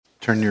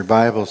Turn your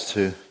Bibles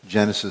to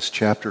Genesis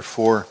chapter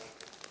 4.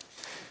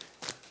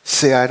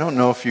 See, I don't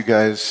know if you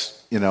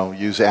guys,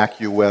 use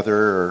AccuWeather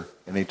or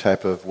any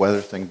type of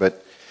weather thing,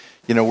 but,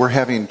 we're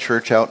having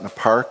church out in a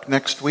park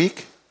next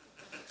week.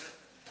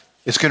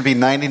 It's going to be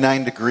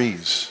 99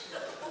 degrees.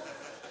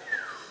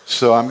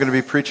 So I'm going to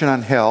be preaching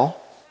on hell.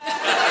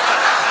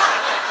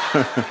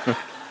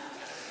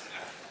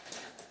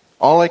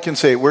 All I can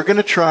say, we're going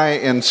to try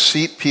and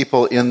seat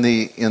people in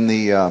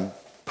the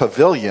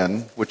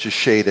pavilion, which is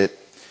shaded.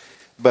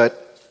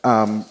 But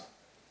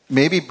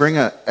maybe bring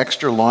an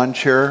extra lawn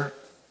chair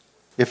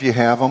if you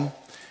have them,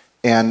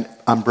 and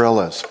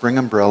umbrellas. Bring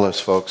umbrellas,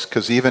 folks,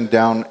 because even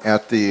down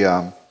at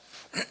the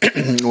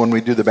when we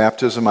do the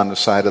baptism on the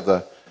side of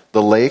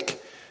the lake,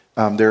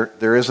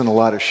 there isn't a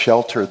lot of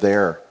shelter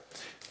there.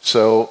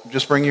 So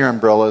just bring your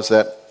umbrellas.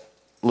 That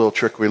little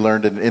trick we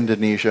learned in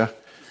Indonesia.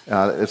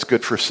 It's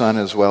good for sun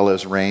as well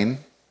as rain.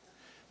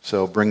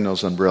 So bring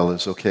those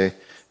umbrellas, okay?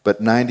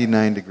 But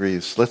 99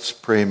 degrees. Let's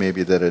pray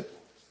maybe that it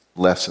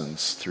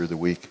lessons through the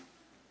week.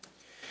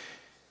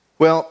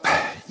 Well,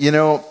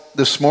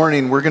 this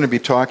morning we're going to be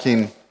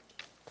talking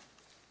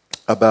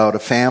about a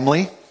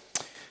family,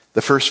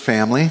 the first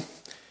family.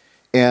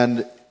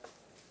 And,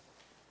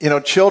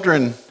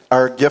 children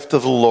are a gift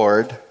of the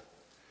Lord,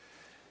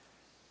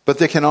 but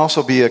they can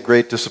also be a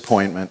great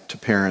disappointment to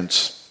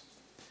parents.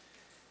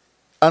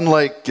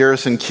 Unlike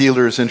Garrison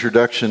Keillor's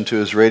introduction to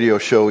his radio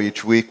show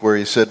each week where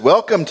he said,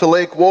 "Welcome to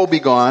Lake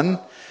Wobegon,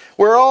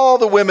 where all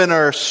the women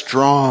are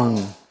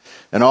strong,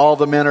 and all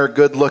the men are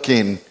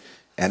good-looking,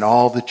 and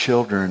all the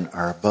children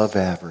are above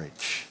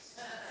average."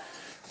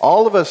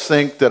 All of us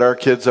think that our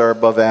kids are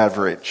above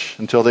average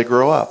until they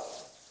grow up,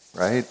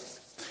 right?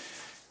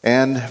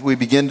 And we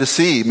begin to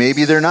see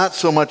maybe they're not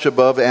so much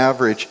above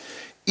average.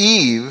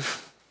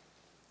 Eve,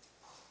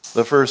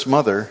 the first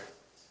mother,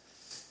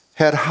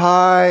 had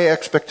high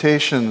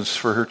expectations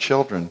for her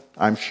children,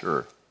 I'm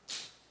sure.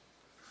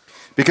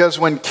 Because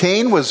when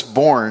Cain was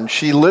born,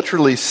 she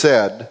literally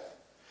said,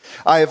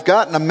 "I have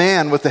gotten a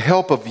man with the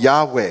help of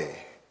Yahweh."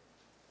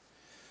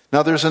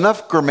 Now, there's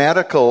enough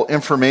grammatical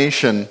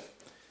information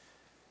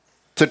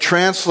to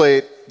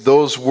translate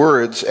those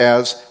words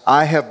as,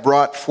 "I have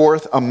brought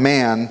forth a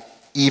man,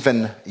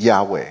 even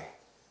Yahweh."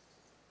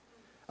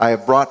 I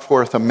have brought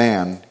forth a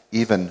man,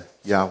 even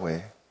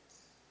Yahweh.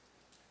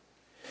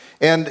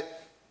 And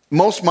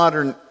most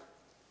modern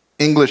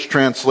English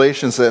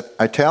translations that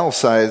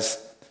italicize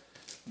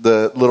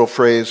the little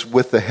phrase,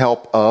 "with the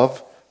help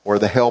of," or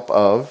 "the help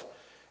of,"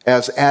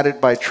 as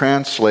added by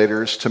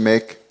translators to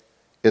make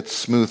it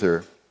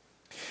smoother.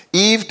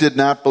 Eve did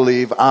not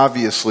believe,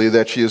 obviously,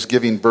 that she is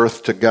giving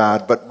birth to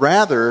God, but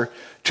rather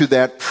to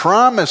that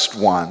promised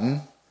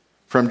one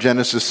from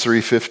Genesis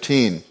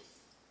 3:15.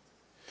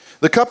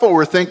 The couple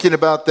were thinking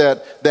about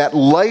that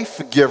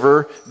life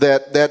giver,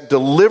 that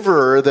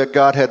deliverer that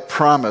God had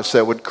promised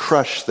that would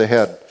crush the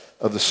head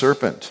of the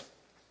serpent.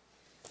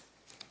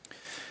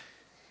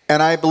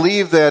 And I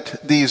believe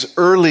that these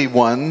early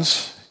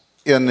ones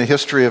in the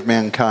history of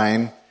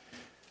mankind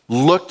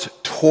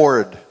looked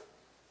toward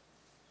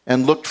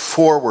and looked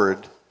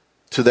forward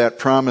to that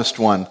promised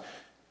one.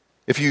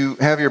 If you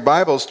have your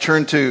Bibles,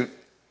 turn to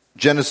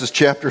Genesis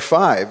chapter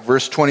 5,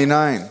 verse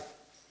 29.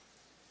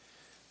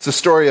 It's the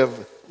story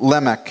of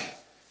Lamech.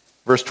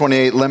 Verse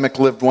 28, Lamech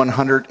lived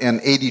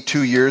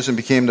 182 years and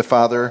became the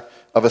father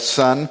of a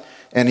son,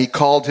 and he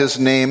called his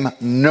name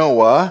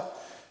Noah,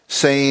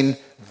 saying,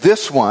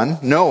 "This one,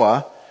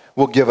 Noah,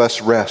 will give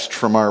us rest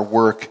from our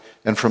work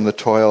and from the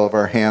toil of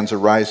our hands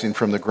arising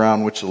from the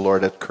ground which the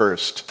Lord had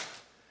cursed."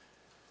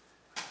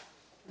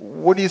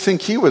 What do you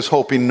think he was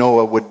hoping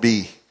Noah would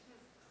be?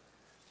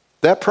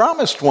 That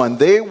promised one.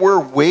 They were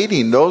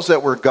waiting. Those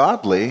that were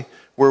godly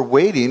were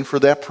waiting for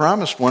that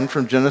promised one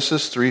from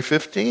Genesis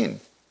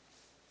 3:15.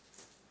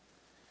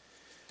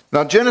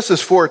 Now,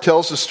 Genesis 4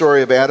 tells the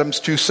story of Adam's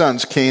two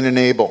sons, Cain and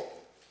Abel.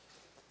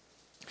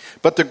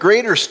 But the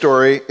greater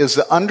story is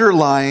the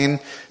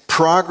underlying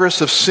progress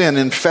of sin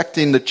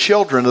infecting the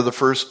children of the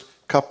first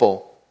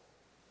couple.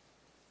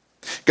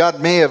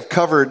 God may have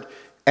covered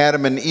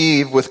Adam and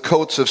Eve with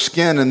coats of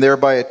skin and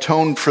thereby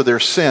atoned for their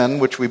sin,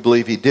 which we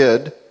believe he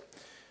did.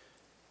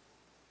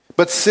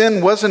 But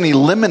sin wasn't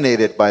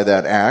eliminated by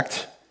that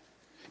act.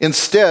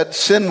 Instead,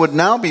 sin would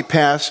now be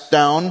passed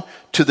down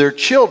to their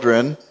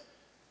children,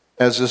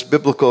 as this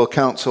biblical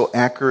account so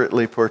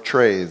accurately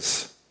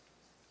portrays.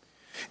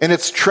 And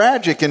it's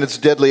tragic in its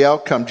deadly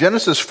outcome.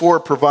 Genesis 4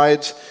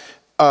 provides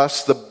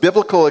us the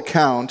biblical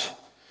account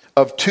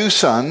of two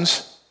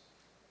sons,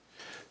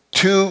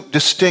 two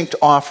distinct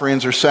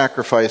offerings or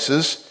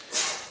sacrifices,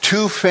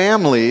 two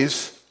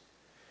families,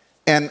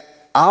 and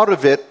out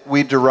of it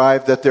we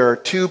derive that there are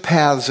two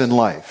paths in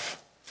life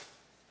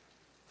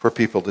for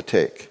people to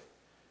take.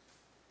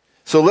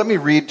 So let me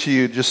read to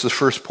you just the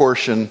first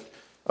portion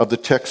of the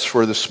text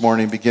for this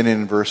morning, beginning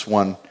in verse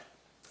 1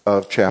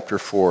 of chapter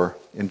 4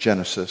 in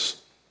Genesis.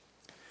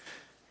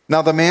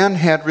 Now the man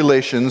had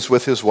relations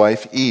with his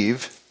wife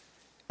Eve,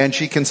 and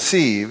she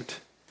conceived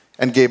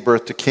and gave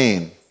birth to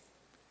Cain.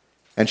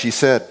 And she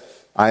said,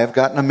 I have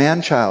gotten a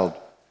man-child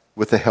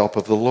with the help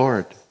of the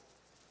Lord.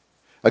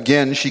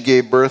 Again, she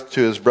gave birth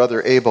to his brother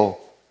Abel.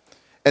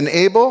 And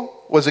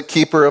Abel was a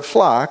keeper of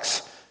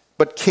flocks,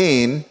 but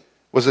Cain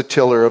was a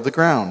tiller of the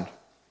ground.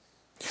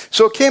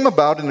 So it came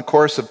about in the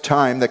course of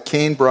time that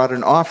Cain brought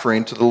an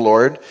offering to the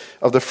Lord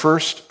of the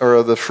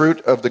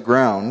fruit of the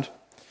ground.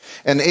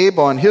 And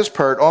Abel on his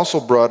part also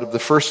brought of the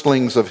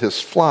firstlings of his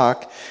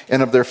flock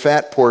and of their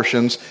fat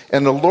portions.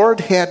 And the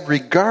Lord had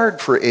regard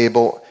for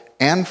Abel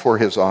and for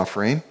his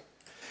offering.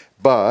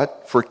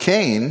 But for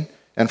Cain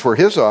and for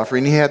his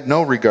offering he had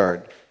no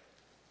regard.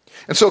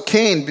 And so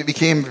Cain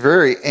became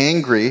very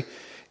angry,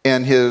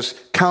 and his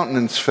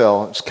countenance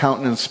fell. His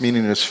countenance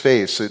meaning his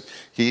face.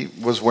 He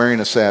was wearing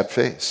a sad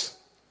face.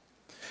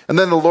 And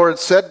then the Lord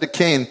said to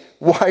Cain,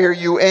 "Why are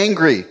you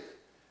angry?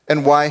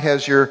 And why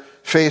has your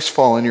face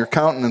fallen, your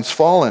countenance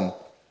fallen?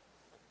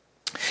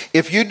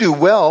 If you do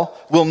well,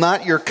 will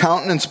not your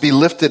countenance be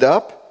lifted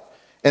up?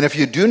 And if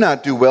you do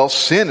not do well,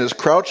 sin is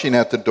crouching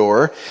at the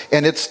door,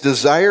 and its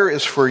desire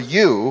is for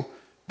you,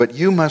 but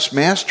you must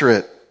master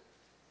it."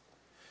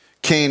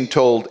 Cain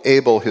told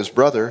Abel his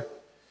brother,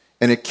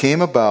 and it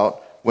came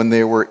about when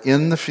they were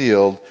in the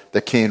field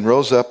that Cain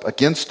rose up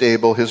against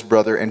Abel his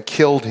brother and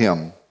killed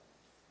him.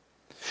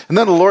 And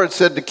then the Lord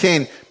said to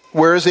Cain,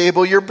 "Where is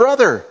Abel your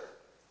brother?"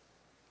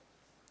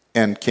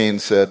 And Cain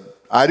said,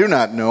 "I do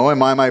not know.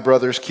 Am I my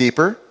brother's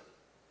keeper?"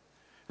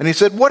 And he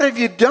said, "What have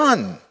you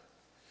done?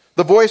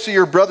 The voice of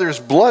your brother's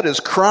blood is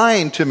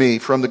crying to me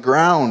from the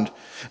ground.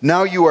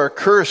 Now you are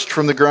cursed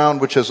from the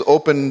ground which has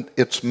opened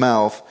its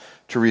mouth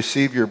to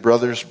receive your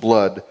brother's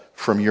blood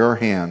from your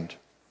hand.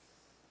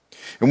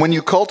 And when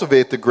you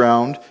cultivate the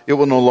ground, it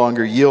will no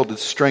longer yield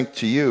its strength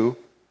to you.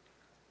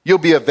 You'll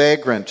be a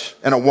vagrant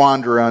and a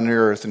wanderer on the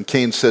earth." And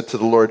Cain said to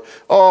the Lord,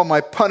 "Oh,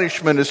 my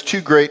punishment is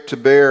too great to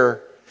bear.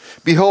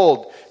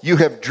 Behold, you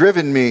have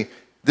driven me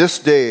this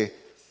day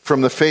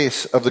from the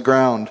face of the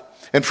ground.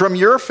 And from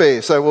your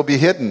face I will be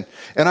hidden.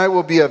 And I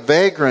will be a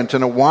vagrant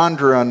and a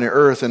wanderer on the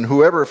earth. And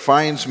whoever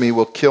finds me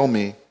will kill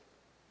me."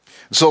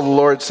 So the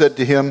Lord said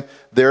to him,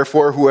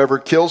 "Therefore, whoever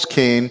kills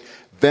Cain,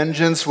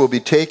 vengeance will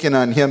be taken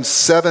on him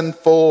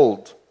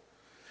sevenfold."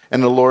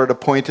 And the Lord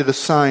appointed a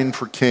sign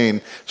for Cain,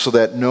 so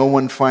that no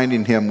one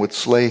finding him would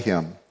slay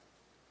him.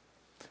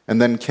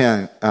 And then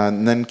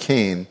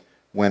Cain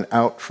went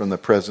out from the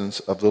presence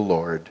of the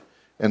Lord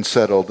and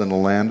settled in the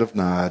land of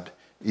Nod,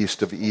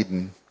 east of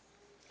Eden.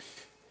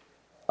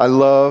 I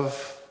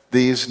love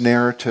these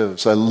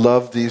narratives. I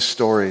love these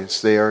stories.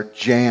 They are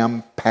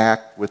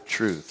jam-packed with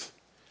truth.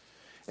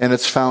 And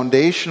it's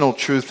foundational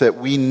truth that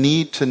we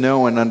need to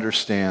know and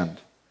understand.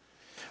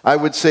 I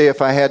would say if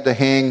I had to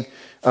hang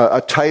a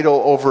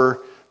title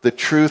over the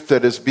truth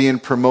that is being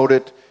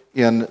promoted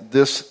in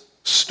this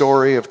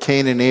story of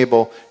Cain and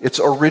Abel, it's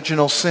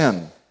original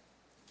sin.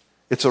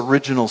 It's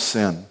original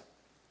sin.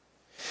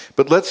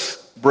 But let's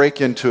break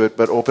into it,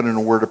 but open in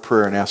a word of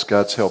prayer and ask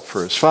God's help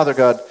first. Father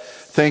God,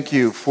 thank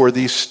you for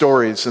these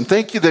stories. And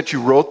thank you that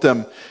you wrote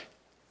them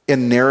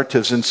in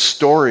narratives, in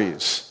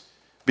stories.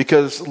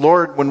 Because,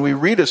 Lord, when we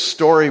read a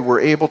story,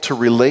 we're able to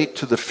relate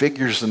to the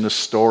figures in the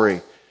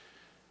story.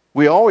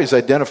 We always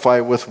identify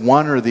with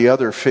one or the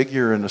other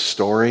figure in the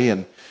story.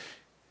 And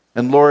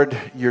Lord,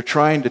 you're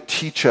trying to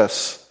teach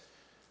us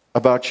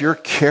about your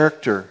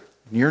character,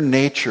 your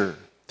nature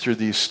through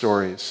these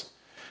stories.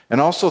 And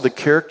also the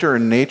character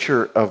and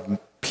nature of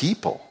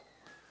people.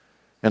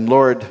 And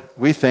Lord,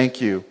 we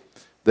thank you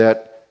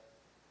that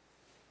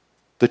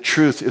the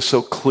truth is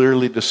so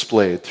clearly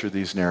displayed through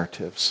these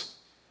narratives.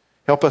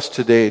 Help us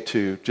today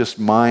to just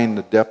mine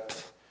the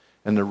depth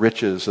and the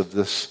riches of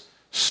this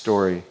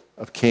story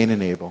of Cain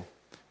and Abel.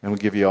 And we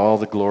give you all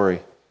the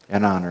glory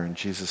and honor in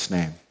Jesus'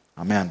 name.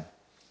 Amen.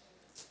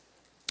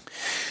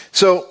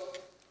 So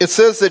it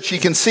says that she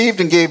conceived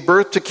and gave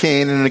birth to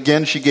Cain, and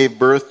again she gave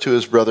birth to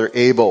his brother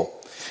Abel.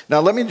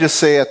 Now let me just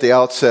say at the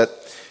outset,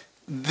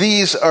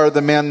 these are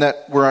the men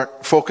that we're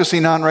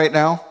focusing on right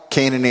now,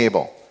 Cain and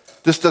Abel.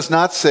 This does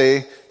not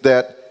say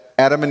that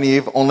Adam and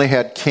Eve only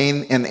had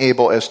Cain and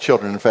Abel as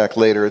children. In fact,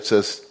 later it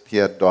says he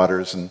had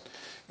daughters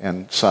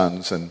and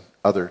sons and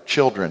other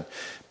children.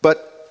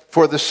 But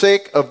for the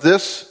sake of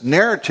this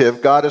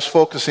narrative, God is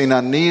focusing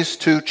on these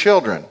two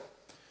children,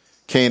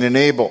 Cain and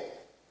Abel.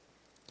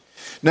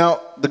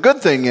 Now, the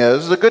good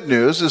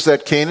news is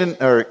that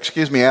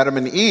Adam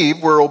and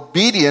Eve were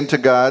obedient to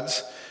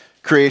God's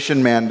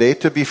creation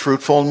mandate to be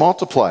fruitful and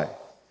multiply,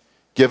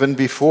 given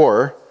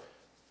before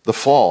the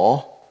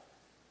fall.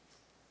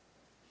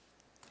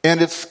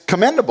 And it's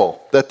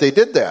commendable that they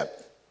did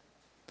that.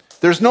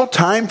 There's no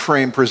time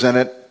frame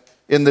presented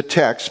in the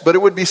text, but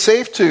it would be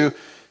safe to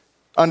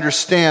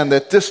understand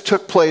that this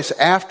took place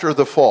after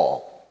the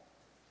fall.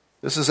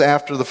 This is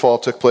after the fall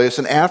took place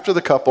and after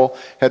the couple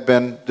had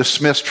been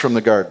dismissed from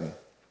the garden.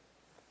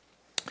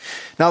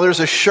 Now there's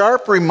a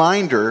sharp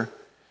reminder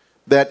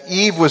that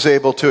Eve was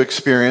able to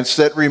experience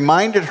that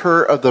reminded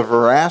her of the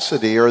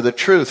veracity or the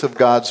truth of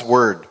God's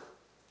word.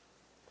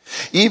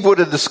 Eve would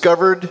have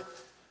discovered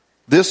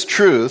this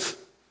truth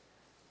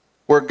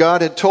where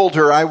God had told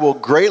her, I will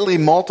greatly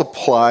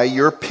multiply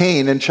your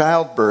pain in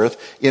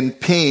childbirth. In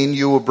pain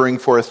you will bring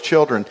forth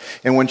children.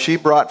 And when she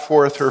brought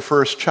forth her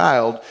first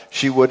child,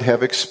 she would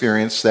have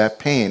experienced that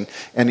pain,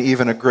 and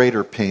even a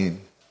greater pain.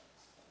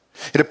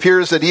 It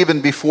appears that even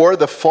before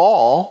the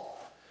fall,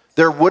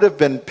 there would have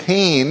been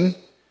pain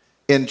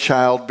in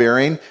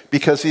childbearing,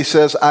 because he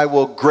says, I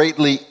will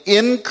greatly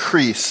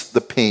increase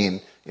the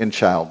pain in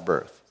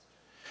childbirth.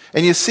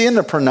 And you see in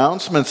the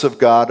pronouncements of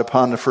God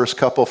upon the first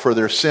couple for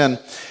their sin,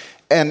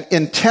 an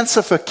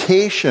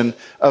intensification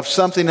of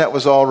something that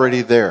was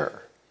already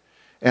there.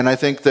 And I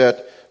think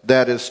that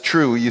that is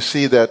true. You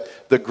see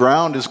that the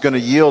ground is going to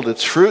yield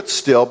its fruit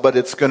still, but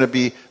it's going to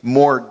be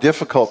more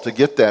difficult to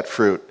get that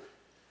fruit.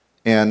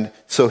 And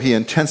so he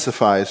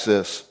intensifies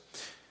this.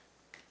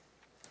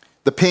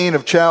 The pain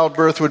of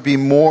childbirth would be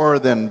more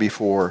than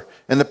before.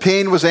 And the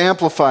pain was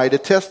amplified.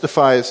 It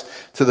testifies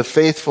to the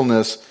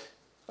faithfulness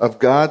of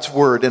God's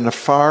word and the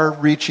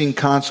far-reaching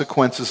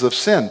consequences of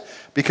sin.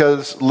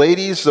 Because,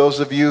 ladies, those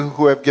of you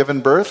who have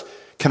given birth,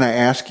 can I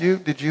ask you,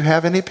 did you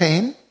have any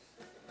pain?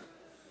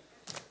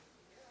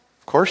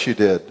 Of course you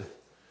did.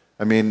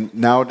 I mean,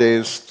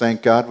 nowadays,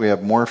 thank God, we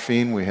have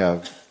morphine, we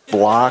have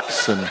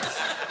blocks and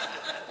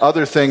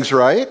other things,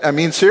 right? I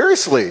mean,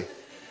 seriously.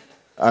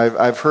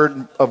 I've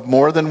heard of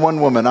more than one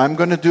woman, I'm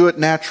going to do it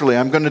naturally,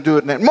 I'm going to do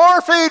it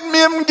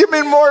morphine, give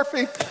me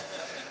morphine.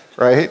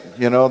 Right?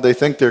 You know, they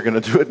think they're going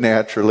to do it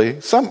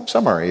naturally.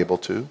 Some are able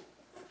to.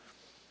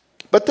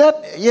 But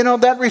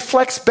that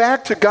reflects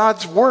back to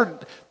God's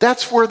word.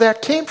 That's where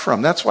that came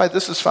from. That's why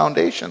this is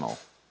foundational.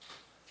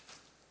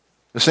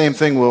 The same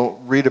thing we'll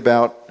read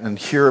about and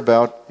hear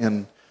about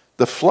in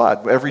the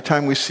flood. Every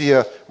time we see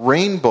a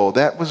rainbow,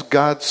 that was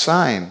God's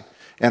sign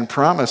and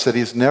promise that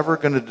he's never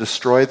going to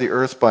destroy the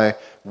earth by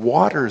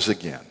waters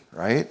again,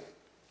 right?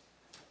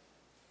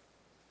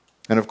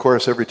 And of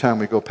course, every time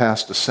we go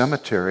past a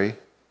cemetery,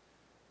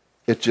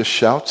 it just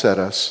shouts at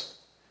us,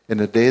 in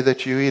the day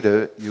that you eat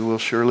it, you will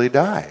surely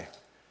die.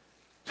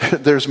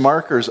 There's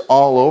markers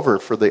all over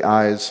for the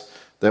eyes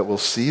that will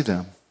see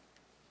them.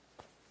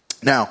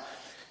 Now,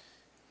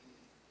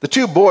 the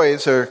two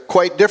boys are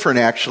quite different,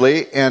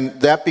 actually, and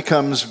that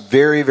becomes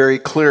very, very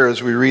clear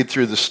as we read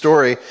through the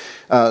story.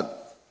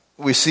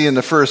 We see in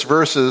the first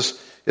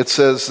verses, it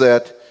says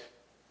that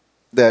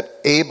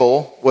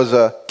Abel was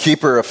a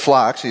keeper of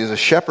flocks. He was a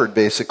shepherd,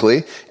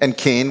 basically, and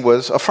Cain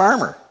was a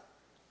farmer.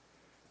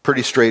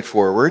 Pretty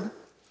straightforward.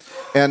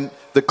 And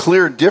the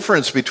clear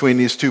difference between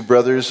these two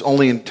brothers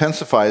only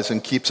intensifies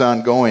and keeps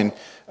on going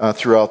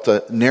throughout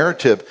the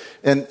narrative.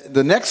 And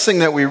the next thing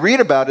that we read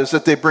about is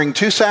that they bring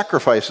two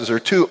sacrifices or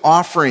two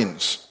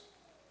offerings.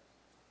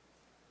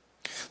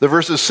 The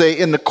verses say,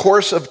 in the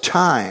course of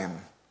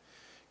time,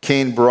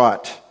 Cain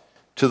brought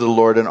to the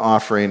Lord an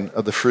offering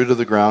of the fruit of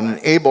the ground, and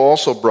Abel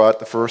also brought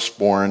the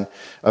firstborn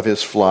of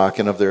his flock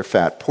and of their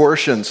fat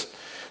portions.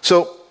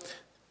 So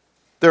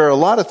there are a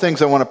lot of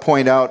things I want to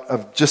point out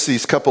of just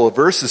these couple of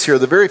verses here.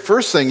 The very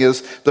first thing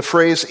is the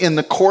phrase, in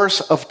the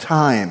course of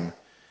time.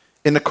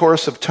 In the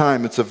course of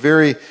time. It's a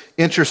very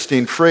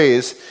interesting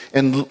phrase,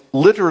 and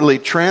literally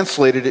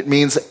translated, it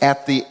means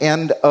at the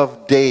end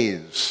of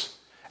days.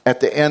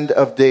 At the end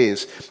of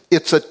days.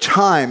 It's a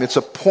time, it's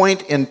a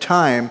point in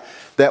time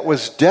that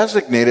was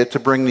designated to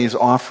bring these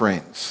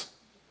offerings.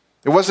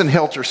 It wasn't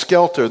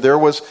helter-skelter. There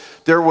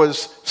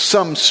was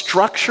some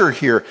structure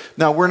here.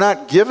 Now, we're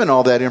not given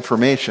all that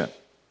information.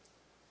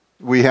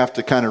 We have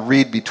to kind of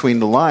read between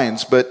the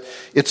lines, but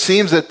it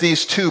seems that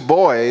these two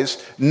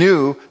boys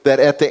knew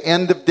that at the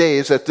end of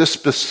days, at this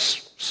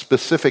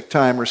specific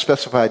time or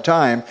specified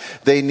time,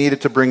 they needed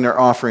to bring their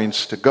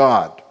offerings to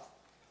God.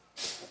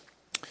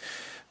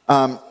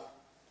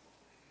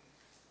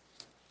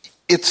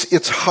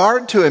 It's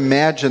hard to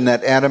imagine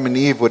that Adam and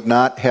Eve would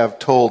not have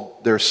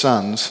told their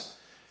sons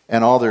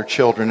and all their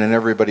children and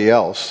everybody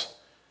else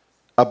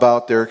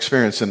about their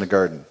experience in the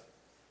garden.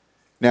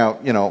 Now,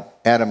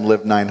 Adam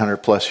lived 900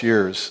 plus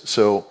years,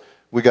 so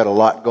we got a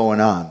lot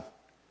going on.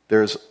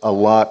 There's a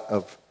lot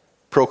of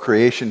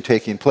procreation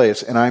taking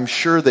place, and I'm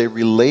sure they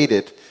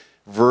related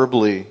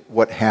verbally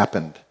what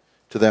happened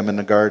to them in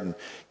the garden,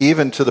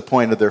 even to the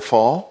point of their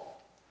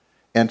fall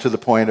and to the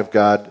point of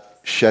God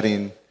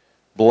shedding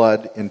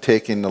blood and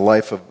taking the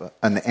life of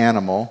an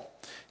animal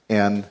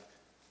and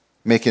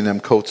making them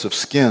coats of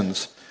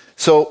skins.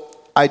 So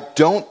I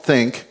don't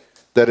think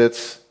that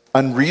it's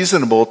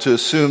unreasonable to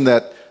assume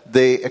that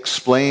they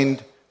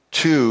explained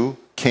to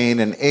Cain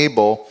and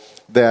Abel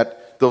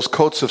that those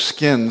coats of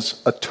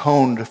skins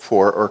atoned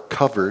for or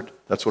covered,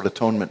 that's what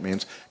atonement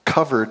means,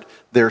 covered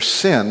their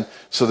sin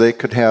so they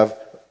could have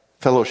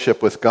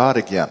fellowship with God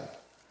again.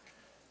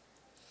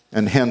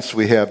 And hence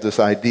we have this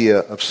idea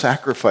of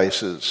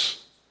sacrifices.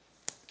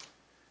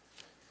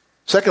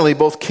 Secondly,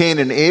 both Cain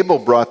and Abel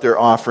brought their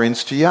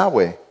offerings to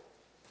Yahweh.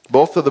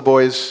 Both of the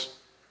boys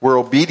were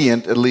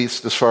obedient, at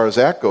least as far as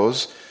that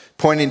goes,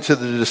 pointing to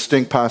the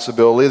distinct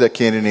possibility that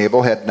Cain and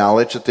Abel had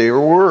knowledge that they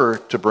were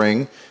to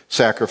bring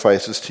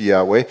sacrifices to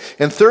Yahweh.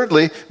 And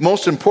thirdly,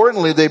 most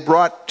importantly, they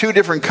brought two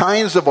different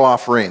kinds of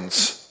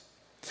offerings.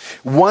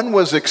 One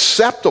was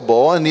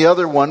acceptable and the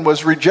other one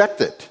was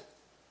rejected.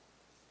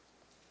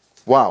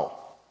 Wow.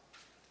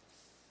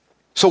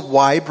 So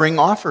why bring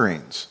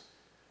offerings?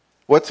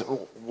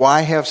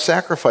 Why have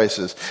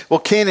sacrifices? Well,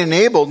 Cain and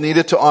Abel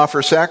needed to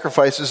offer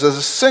sacrifices as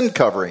a sin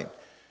covering,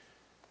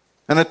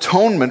 an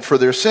atonement for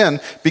their sin,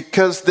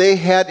 because they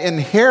had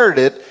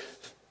inherited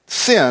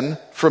sin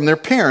from their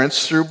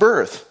parents through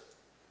birth.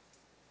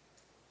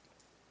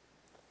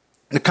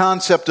 The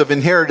concept of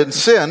inherited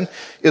sin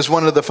is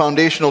one of the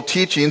foundational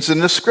teachings in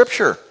the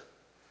Scripture.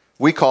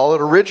 We call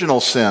it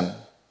original sin.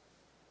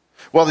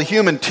 While the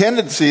human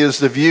tendency is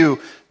to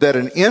view that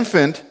an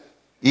infant,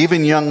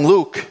 even young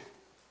Luke,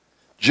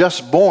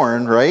 just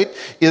born, right,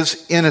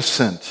 is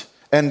innocent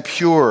and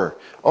pure.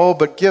 Oh,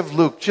 but give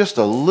Luke just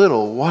a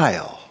little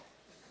while,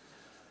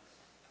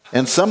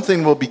 and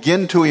something will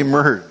begin to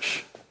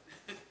emerge,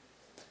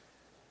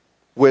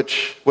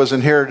 which was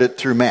inherited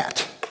through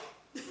Matt.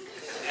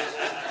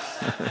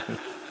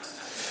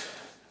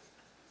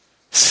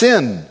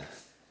 Sin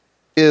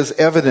is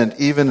evident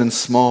even in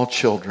small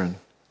children.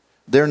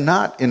 They're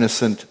not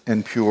innocent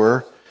and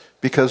pure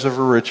because of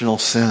original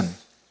sin.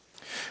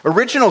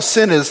 Original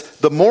sin is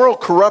the moral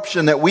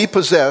corruption that we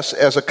possess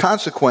as a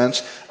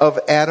consequence of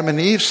Adam and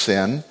Eve's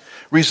sin,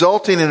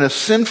 resulting in a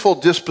sinful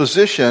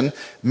disposition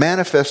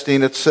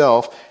manifesting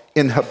itself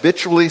in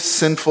habitually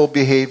sinful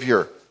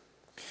behavior.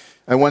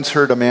 I once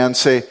heard a man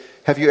say,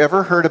 "Have you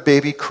ever heard a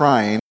baby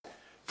crying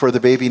for the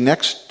baby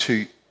next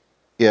to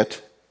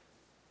it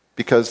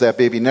because that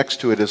baby next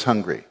to it is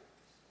hungry?"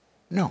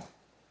 No.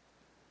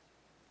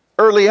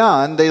 Early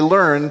on, they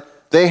learn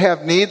they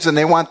have needs and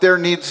they want their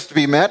needs to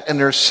be met, and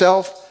they're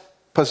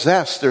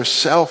self-possessed, they're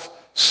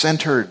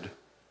self-centered.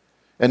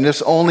 And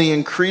this only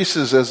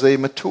increases as they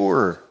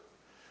mature.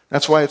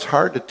 That's why it's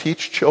hard to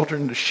teach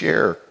children to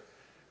share,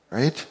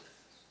 right?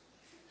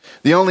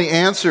 The only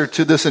answer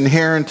to this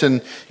inherent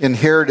and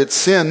inherited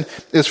sin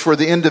is for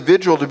the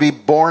individual to be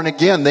born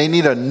again. They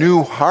need a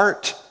new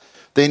heart.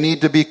 They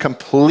need to be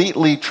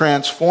completely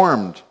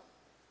transformed.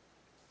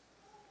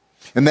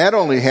 And that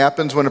only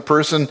happens when a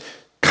person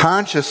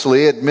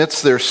consciously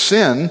admits their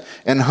sin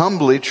and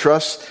humbly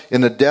trusts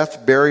in the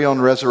death, burial,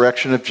 and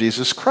resurrection of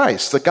Jesus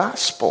Christ, the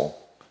gospel.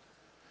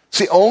 It's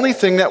the only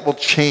thing that will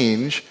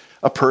change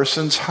a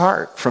person's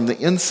heart from the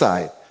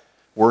inside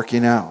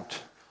working out.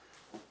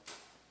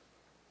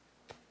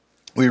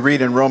 We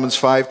read in Romans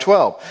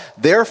 5:12,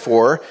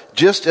 "Therefore,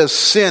 just as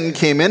sin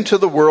came into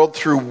the world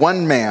through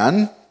one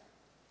man,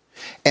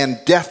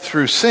 and death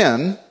through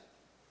sin,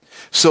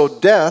 so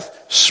death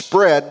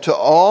spread to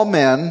all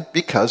men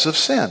because of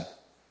sin.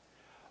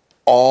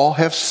 All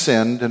have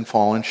sinned and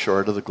fallen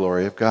short of the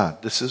glory of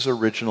God." This is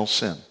original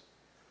sin.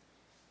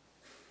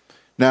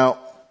 Now,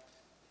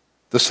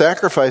 the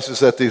sacrifices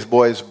that these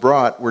boys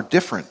brought were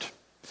different.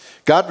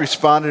 God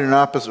responded in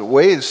opposite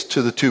ways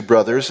to the two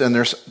brothers and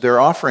their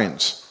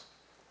offerings.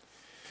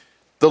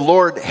 The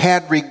Lord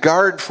had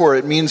regard for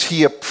it, means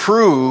he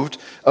approved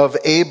of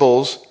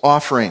Abel's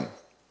offering.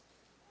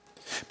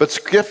 But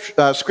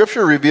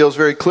Scripture reveals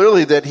very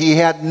clearly that he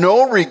had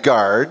no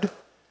regard,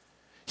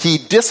 he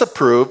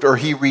disapproved, or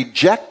he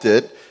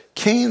rejected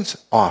Cain's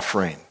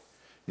offering.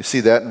 You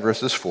see that in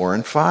verses 4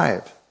 and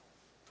 5.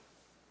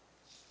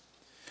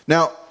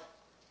 Now,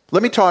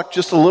 let me talk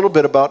just a little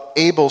bit about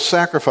Abel's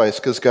sacrifice,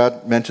 because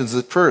God mentions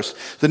it first.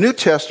 The New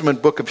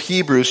Testament book of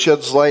Hebrews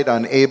sheds light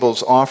on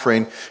Abel's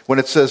offering when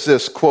it says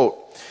this, quote,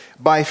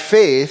 "By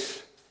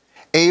faith,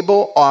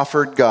 Abel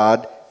offered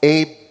God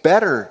a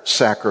better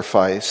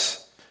sacrifice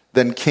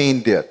than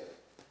Cain did."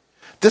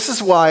 This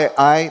is why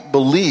I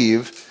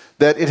believe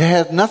that it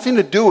had nothing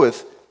to do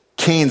with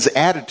Cain's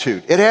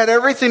attitude. It had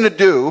everything to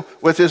do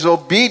with his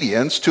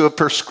obedience to a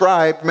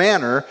prescribed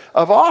manner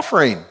of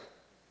offering.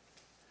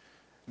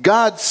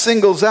 God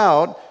singles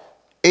out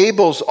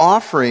Abel's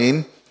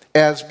offering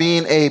as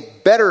being a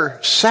better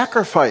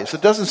sacrifice.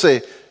 It doesn't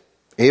say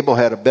Abel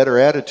had a better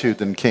attitude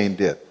than Cain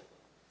did.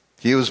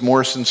 He was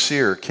more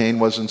sincere. Cain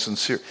wasn't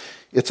sincere.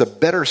 It's a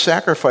better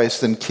sacrifice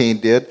than Cain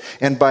did.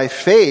 And by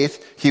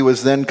faith, he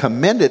was then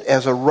commended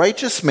as a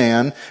righteous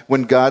man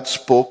when God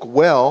spoke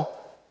well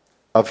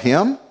of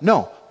him?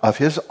 No, of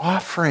his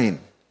offering.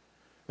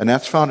 And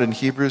that's found in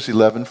Hebrews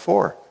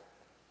 11:4.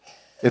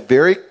 It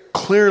very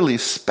clearly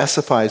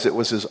specifies it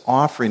was his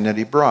offering that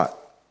he brought.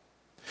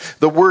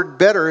 The word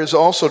better is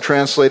also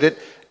translated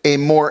a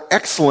more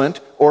excellent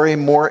or a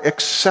more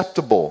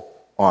acceptable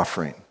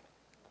offering.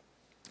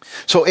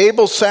 So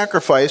Abel's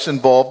sacrifice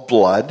involved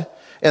blood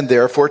and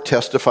therefore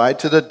testified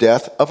to the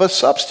death of a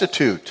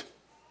substitute.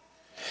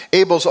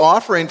 Abel's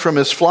offering from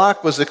his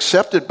flock was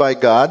accepted by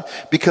God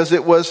because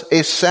it was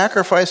a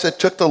sacrifice that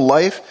took the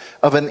life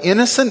of an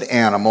innocent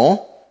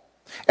animal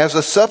as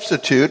a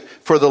substitute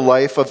for the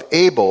life of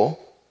Abel,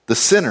 the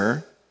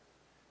sinner.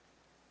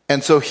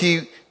 And so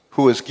he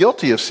who was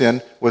guilty of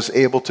sin was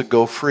able to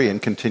go free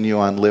and continue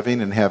on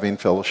living and having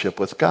fellowship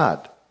with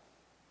God.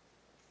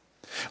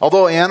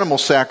 Although animal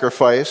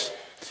sacrifice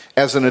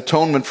as an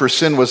atonement for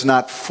sin was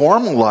not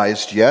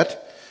formalized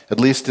yet, at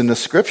least in the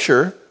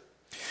Scripture,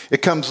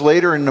 it comes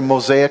later in the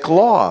Mosaic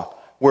law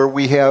where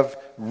we have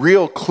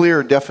real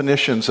clear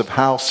definitions of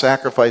how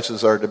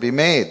sacrifices are to be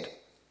made.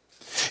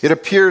 It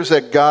appears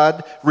that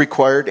God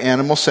required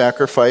animal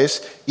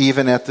sacrifice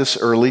even at this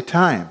early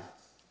time.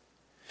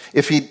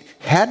 If he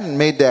hadn't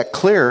made that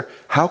clear,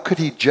 how could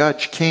he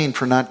judge Cain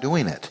for not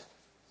doing it?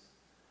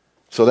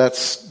 So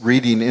that's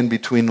reading in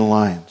between the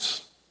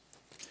lines.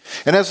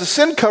 And as the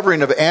sin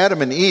covering of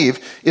Adam and Eve,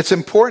 it's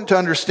important to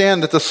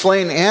understand that the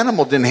slain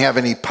animal didn't have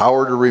any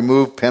power to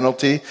remove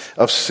penalty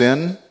of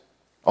sin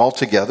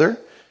altogether.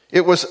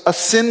 It was a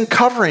sin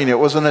covering. It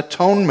was an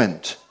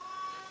atonement.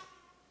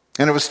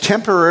 And it was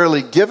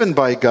temporarily given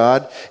by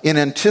God in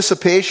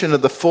anticipation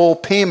of the full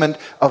payment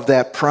of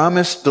that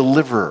promised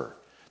deliverer,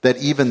 that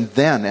even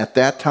then, at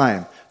that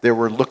time, they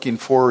were looking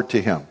forward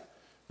to him.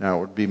 Now,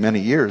 it would be many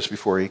years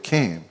before he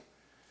came.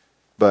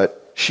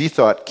 But she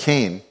thought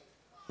Cain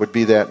would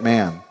be that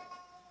man.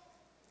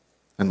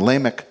 And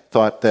Lamech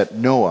thought that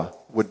Noah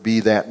would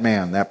be that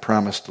man, that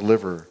promised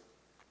deliverer.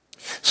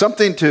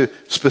 Something to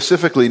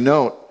specifically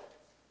note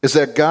is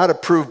that God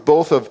approved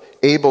both of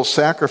Abel's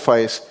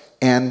sacrifice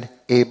and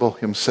Abel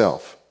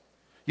himself.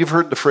 You've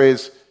heard the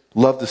phrase,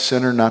 love the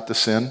sinner, not the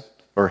sin,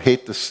 or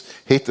hate the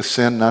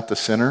sin, not the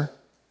sinner.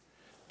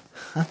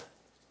 Huh?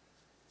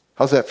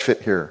 How's that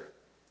fit here?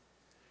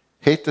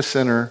 Hate the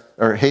sinner,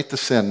 or hate the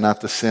sin,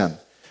 not the sin.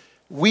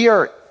 We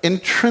are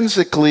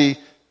intrinsically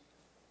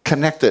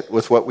connected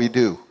with what we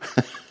do.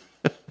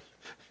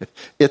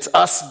 It's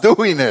us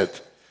doing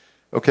it.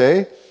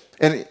 Okay?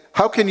 And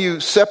how can you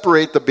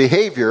separate the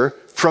behavior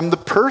from the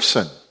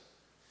person?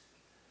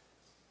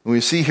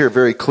 We see here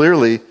very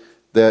clearly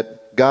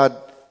that God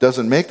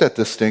doesn't make that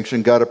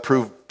distinction. God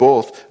approved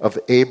both of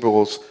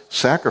Abel's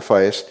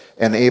sacrifice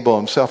and Abel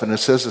himself. And it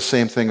says the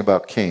same thing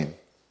about Cain.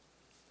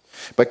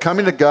 By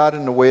coming to God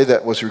in the way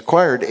that was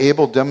required,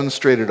 Abel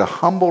demonstrated a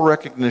humble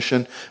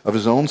recognition of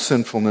his own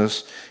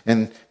sinfulness,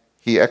 and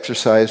he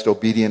exercised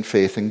obedient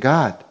faith in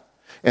God.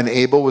 And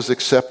Abel was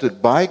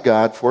accepted by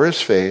God for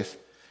his faith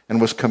and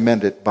was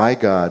commended by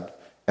God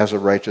as a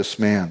righteous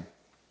man.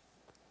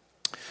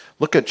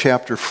 Look at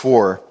chapter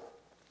 4,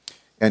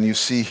 and you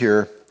see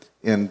here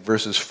in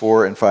verses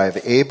 4 and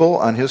 5, Abel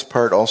on his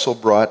part also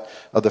brought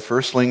of the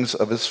firstlings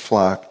of his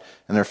flock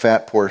and their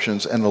fat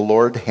portions, and the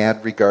Lord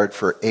had regard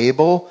for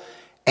Abel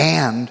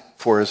and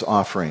for his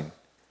offering.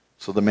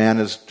 So the man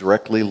is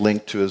directly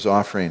linked to his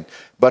offering.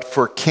 But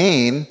for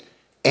Cain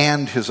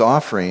and his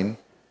offering,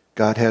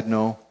 God had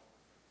no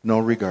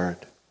regard.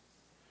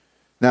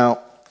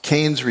 Now,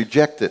 Cain's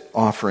rejected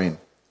offering.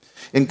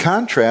 In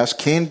contrast,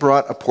 Cain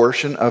brought a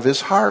portion of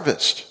his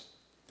harvest.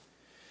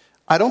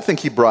 I don't think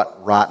he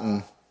brought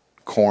rotten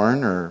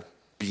corn or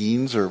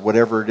beans or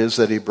whatever it is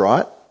that he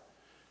brought.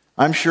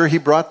 I'm sure he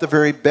brought the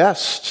very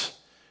best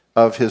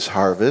of his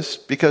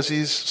harvest because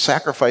he's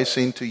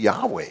sacrificing to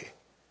Yahweh.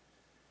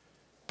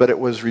 But it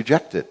was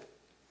rejected.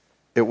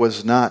 It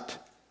was not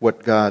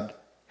what God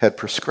had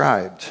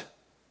prescribed.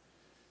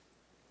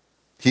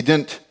 He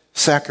didn't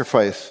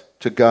sacrifice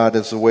to God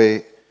as the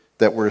way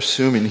that we're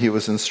assuming he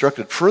was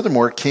instructed.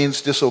 Furthermore,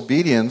 Cain's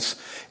disobedience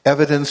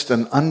evidenced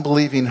an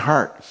unbelieving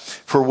heart.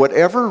 For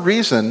whatever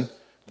reason,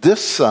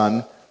 this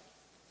son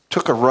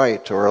took a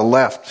right or a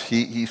left.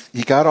 He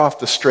got off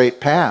the straight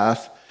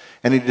path,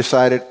 and he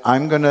decided,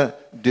 I'm going to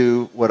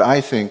do what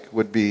I think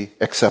would be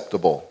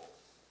acceptable.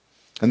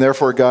 And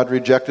therefore, God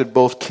rejected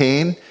both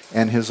Cain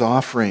and his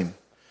offering.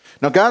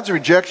 Now, God's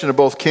rejection of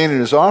both Cain and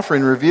his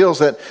offering reveals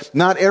that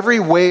not every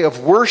way of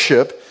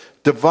worship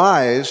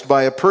devised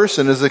by a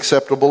person is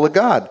acceptable to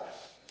God.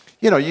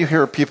 You know, you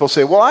hear people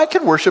say, well, I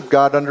can worship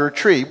God under a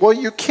tree. Well,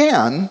 you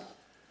can,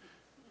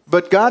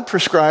 but God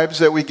prescribes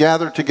that we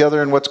gather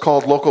together in what's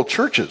called local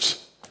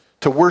churches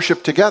to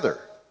worship together.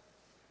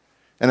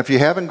 And if you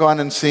haven't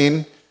gone and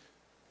seen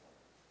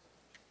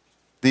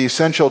the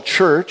Essential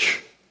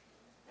Church,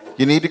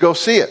 you need to go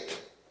see it.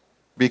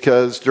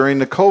 Because during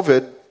the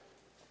COVID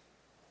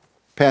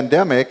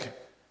pandemic,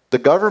 the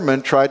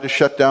government tried to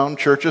shut down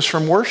churches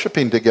from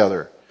worshiping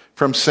together,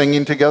 from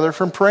singing together,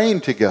 from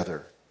praying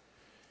together.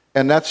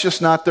 And that's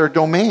just not their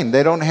domain.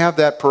 They don't have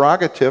that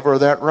prerogative or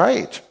that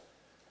right.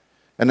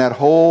 And that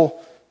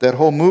whole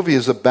movie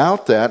is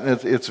about that,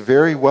 and it's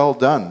very well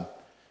done.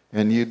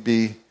 And you'd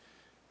be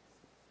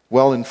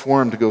well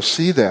informed to go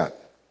see that.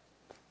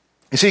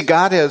 You see,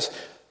 God has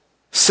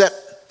set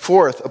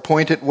forth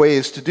appointed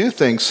ways to do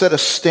things, set a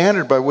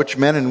standard by which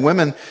men and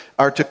women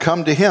are to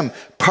come to him.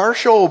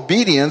 Partial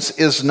obedience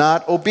is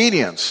not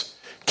obedience.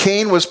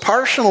 Cain was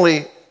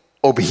partially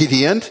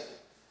obedient,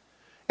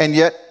 and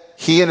yet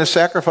he and his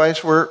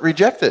sacrifice were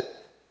rejected.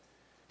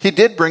 He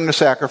did bring the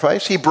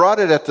sacrifice. He brought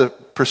it at the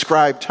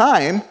prescribed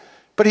time,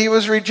 but he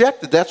was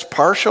rejected. That's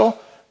partial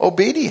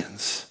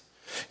obedience,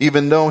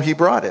 even though he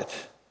brought it.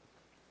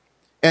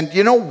 And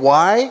you know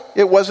why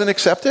it wasn't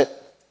accepted?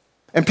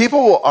 And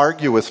people will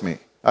argue with me.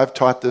 I've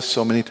taught this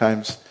so many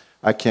times,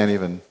 I can't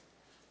even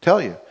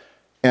tell you.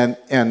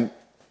 And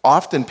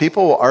often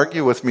people will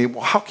argue with me,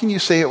 well, how can you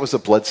say it was a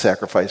blood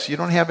sacrifice? You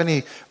don't have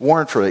any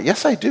warrant for it.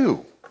 Yes, I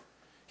do.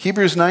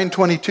 Hebrews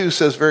 9:22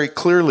 says very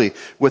clearly,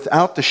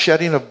 without the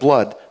shedding of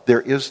blood,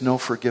 there is no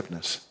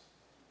forgiveness.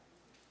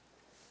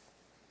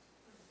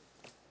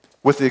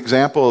 With the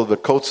example of the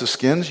coats of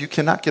skins, you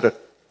cannot get a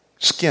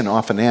skin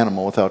off an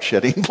animal without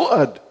shedding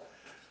blood.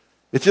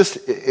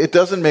 It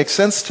doesn't make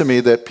sense to me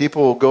that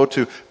people will go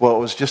to, well, it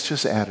was just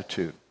his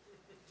attitude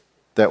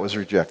that was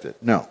rejected.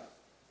 No,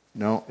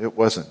 it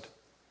wasn't.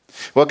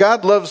 Well,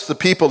 God loves the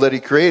people that he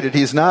created.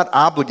 He's not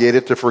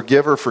obligated to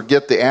forgive or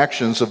forget the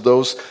actions of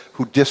those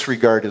who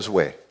disregard his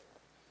way.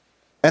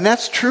 And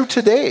that's true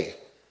today.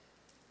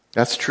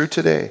 That's true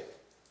today.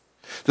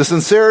 The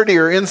sincerity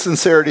or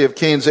insincerity of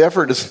Cain's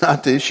effort is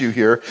not the issue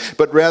here,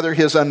 but rather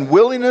his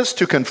unwillingness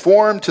to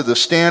conform to the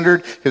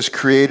standard his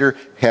Creator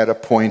had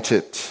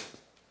appointed.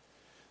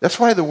 That's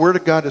why the Word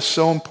of God is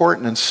so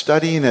important in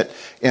studying it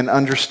and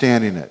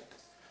understanding it.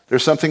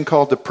 There's something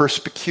called the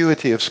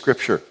perspicuity of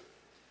Scripture,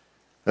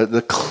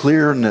 the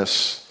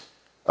clearness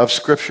of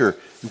Scripture.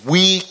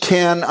 We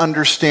can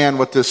understand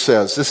what this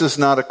says. This is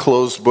not a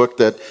closed book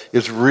that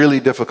is really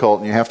difficult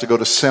and you have to go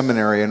to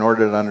seminary in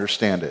order to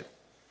understand it.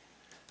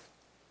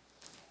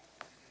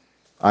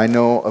 I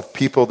know of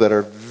people that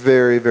are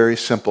very, very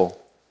simple,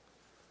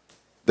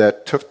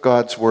 that took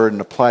God's Word and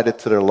applied it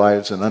to their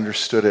lives and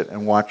understood it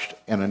and watched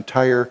an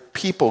entire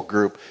people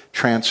group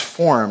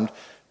transformed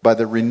by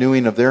the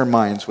renewing of their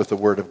minds with the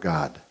Word of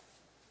God.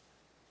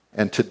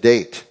 And to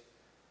date,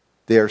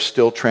 they are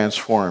still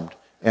transformed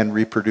and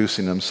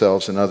reproducing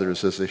themselves and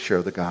others as they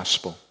share the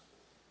gospel.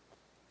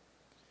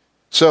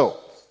 So,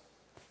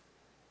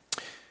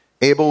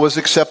 Abel was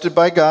accepted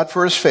by God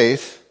for his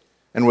faith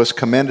and was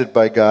commended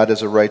by God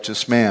as a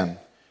righteous man.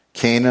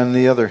 Cain, on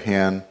the other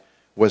hand,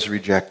 was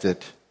rejected.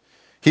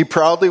 He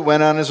proudly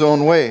went on his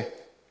own way.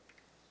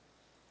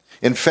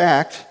 In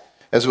fact,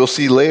 as we'll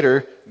see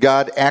later,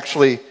 God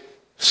actually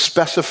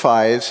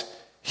specifies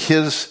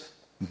his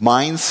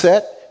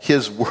mindset,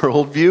 his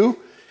worldview,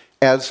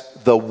 as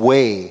the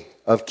way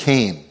of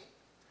Cain.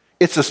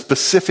 It's a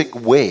specific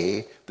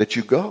way that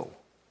you go.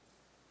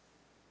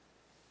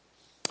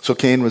 So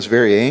Cain was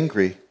very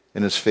angry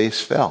and his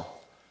face fell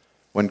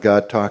when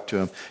God talked to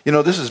him. You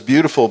know, this is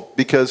beautiful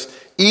because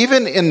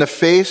even in the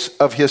face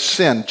of his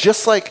sin,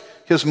 just like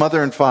his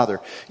mother and father,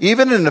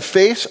 even in the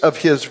face of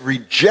his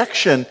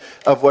rejection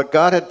of what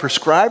God had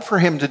prescribed for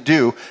him to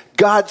do,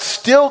 God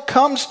still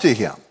comes to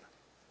him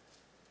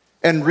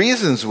and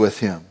reasons with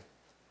him.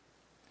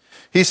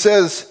 He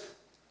says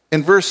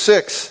in verse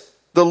 6,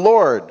 the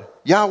Lord,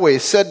 Yahweh,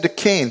 said to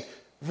Cain,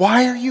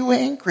 why are you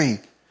angry?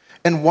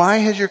 And why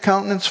has your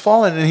countenance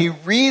fallen? And he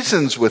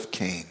reasons with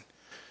Cain.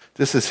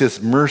 This is his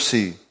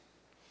mercy.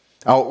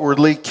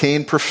 Outwardly,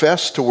 Cain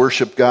professed to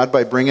worship God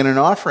by bringing an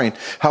offering.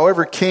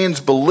 However, Cain's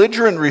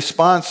belligerent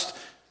response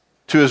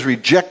to his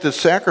rejected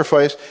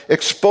sacrifice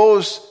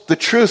exposed the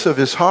truth of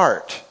his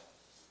heart.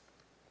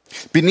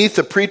 Beneath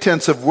the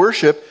pretense of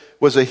worship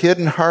was a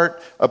hidden heart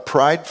of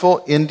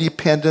prideful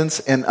independence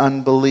and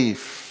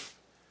unbelief.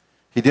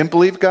 He didn't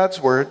believe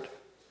God's word,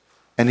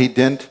 and he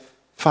didn't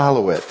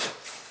follow it.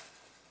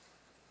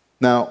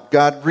 Now,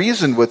 God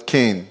reasoned with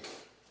Cain.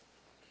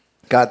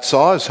 God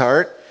saw his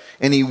heart,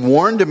 and he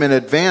warned him in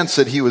advance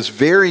that he was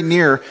very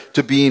near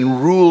to being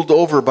ruled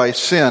over by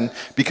sin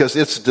because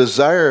its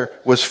desire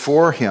was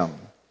for him.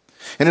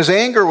 And his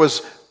anger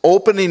was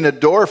opening the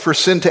door for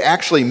sin to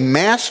actually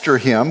master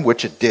him,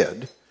 which it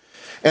did.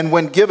 And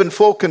when given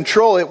full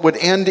control, it would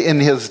end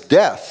in his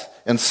death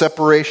and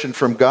separation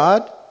from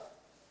God.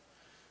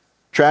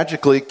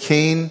 Tragically,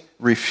 Cain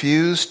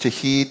refused to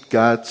heed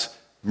God's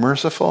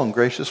merciful and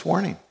gracious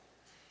warning.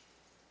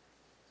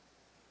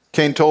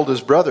 Cain told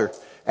his brother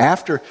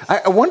after,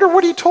 I wonder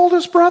what he told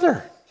his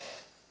brother.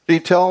 Did he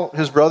tell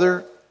his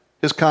brother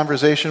his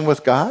conversation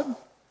with God?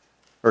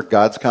 Or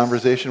God's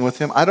conversation with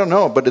him? I don't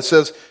know, but it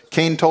says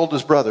Cain told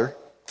his brother.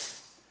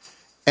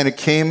 And it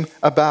came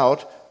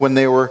about when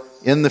they were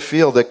in the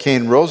field that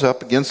Cain rose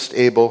up against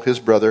Abel, his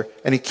brother,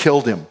 and he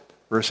killed him.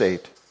 Verse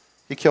 8.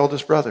 He killed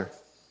his brother.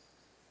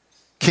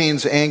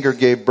 Cain's anger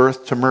gave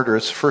birth to murder.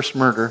 It's the first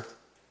murder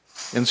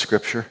in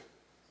Scripture.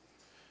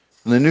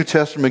 And the New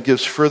Testament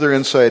gives further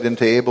insight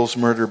into Abel's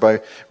murder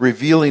by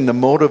revealing the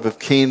motive of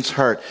Cain's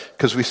heart.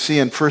 Because we see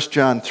in 1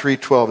 John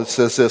 3:12, it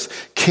says this,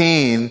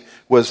 Cain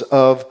was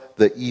of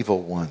the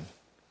evil one.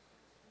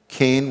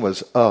 Cain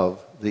was of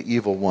the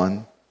evil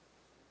one.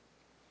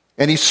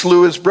 And he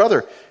slew his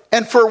brother.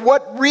 And for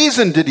what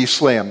reason did he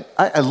slay him?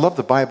 I love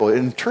the Bible. It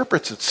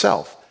interprets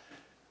itself.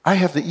 I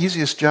have the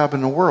easiest job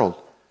in the world.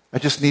 I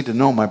just need to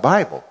know my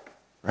Bible,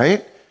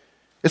 right?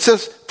 It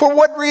says, for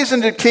what reason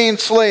did Cain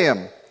slay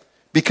him?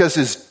 Because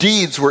his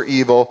deeds were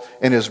evil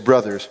and his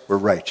brothers were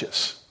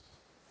righteous.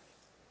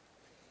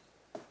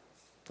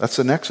 That's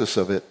the nexus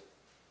of it.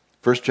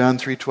 1 John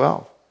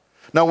 3:12.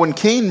 Now when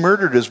Cain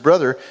murdered his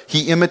brother,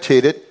 he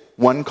imitated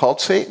one called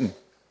Satan.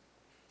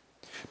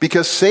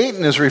 Because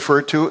Satan is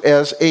referred to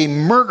as a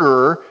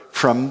murderer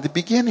from the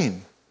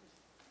beginning.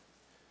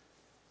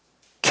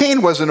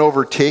 Cain wasn't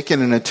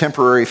overtaken in a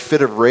temporary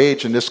fit of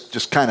rage and this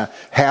just kind of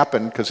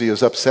happened because he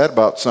was upset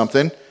about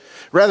something.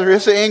 Rather,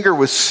 his anger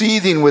was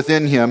seething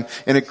within him,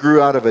 and it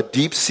grew out of a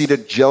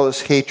deep-seated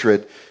jealous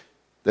hatred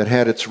that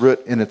had its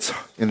root in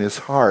his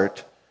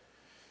heart.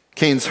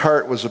 Cain's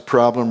heart was a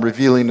problem,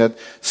 revealing that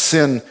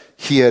sin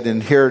he had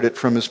inherited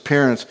from his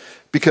parents,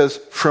 because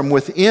from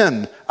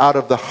within, out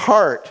of the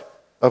heart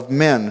of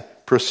men,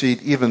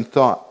 proceed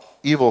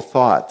evil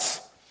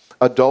thoughts,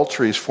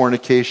 adulteries,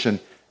 fornication,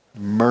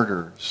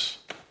 murders,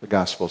 the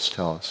Gospels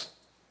tell us.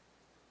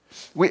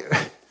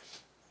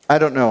 I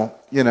don't know,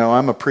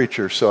 I'm a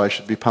preacher, so I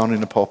should be pounding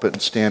the pulpit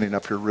and standing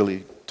up here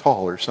really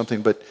tall or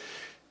something, but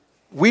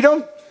we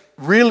don't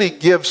really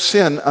give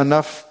sin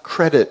enough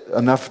credit,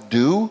 enough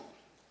due.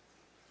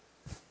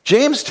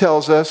 James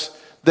tells us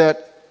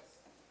that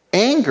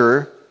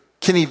anger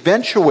can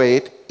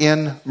eventuate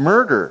in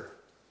murder.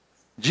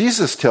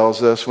 Jesus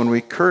tells us when we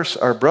curse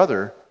our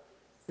brother,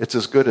 it's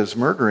as good as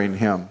murdering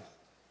him.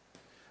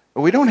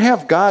 But we don't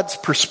have God's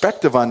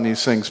perspective on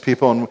these things,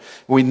 people, and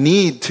we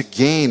need to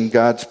gain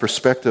God's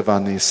perspective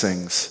on these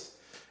things.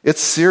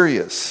 It's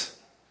serious.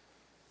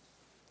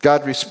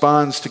 God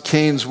responds to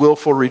Cain's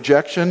willful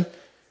rejection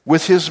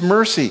with his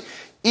mercy.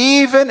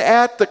 Even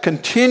at the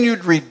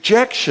continued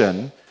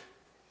rejection,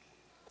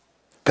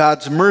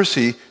 God's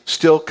mercy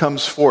still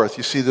comes forth.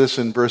 You see this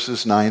in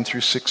verses 9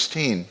 through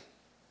 16.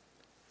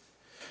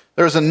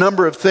 There's a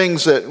number of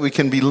things that we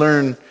can be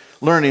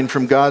learning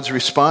from God's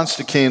response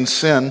to Cain's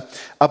sin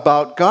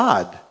about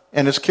God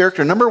and his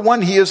character. Number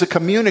one, he is a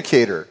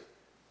communicator.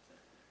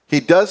 He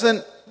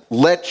doesn't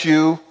let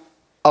you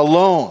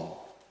alone.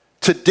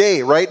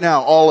 Today, right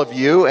now, all of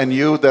you and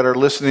you that are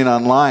listening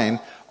online,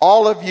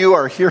 all of you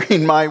are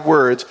hearing my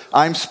words.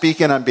 I'm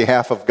speaking on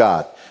behalf of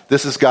God.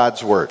 This is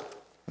God's word.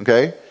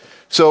 Okay?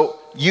 So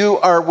you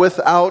are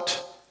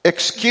without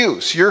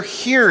excuse. You're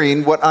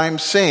hearing what I'm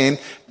saying.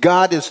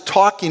 God is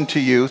talking to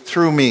you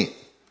through me.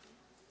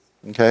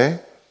 Okay?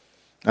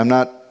 I'm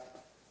not,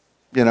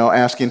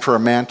 asking for a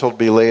mantle to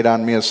be laid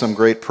on me as some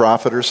great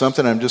prophet or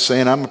something. I'm just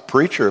saying I'm a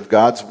preacher of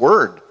God's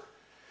word.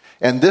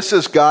 And this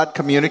is God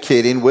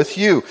communicating with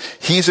you.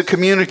 He's a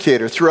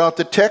communicator. Throughout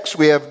the text,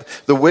 we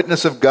have the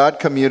witness of God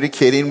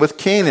communicating with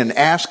Cain and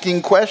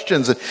asking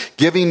questions and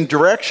giving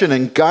direction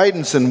and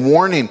guidance and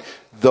warning,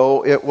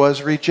 though it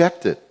was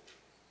rejected.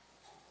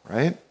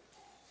 Right?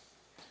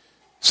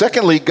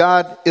 Secondly,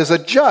 God is a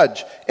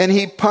judge, and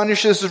he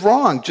punishes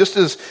wrong. Just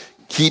as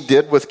he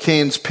did with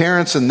Cain's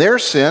parents and their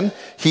sin,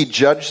 he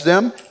judged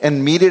them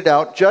and meted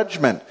out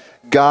judgment.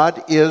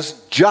 God is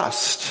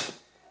just.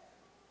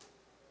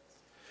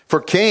 For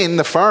Cain,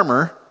 the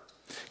farmer,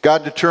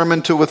 God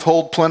determined to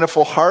withhold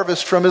plentiful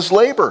harvest from his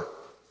labor.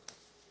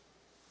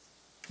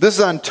 This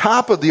is on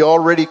top of the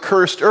already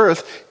cursed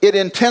earth. It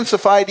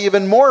intensified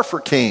even more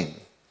for Cain.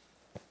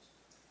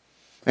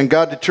 And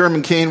God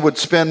determined Cain would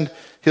spend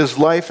his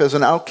life as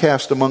an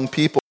outcast among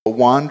people, a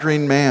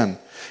wandering man.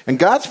 And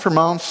God's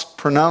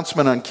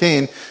pronouncement on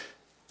Cain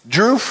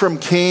drew from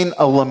Cain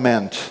a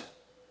lament.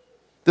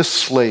 This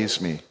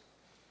slays me.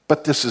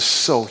 But this is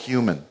so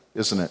human,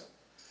 isn't it?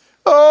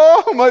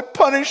 Oh, my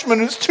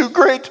punishment is too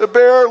great to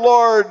bear,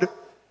 Lord.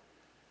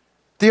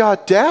 The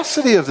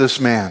audacity of this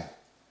man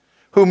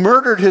who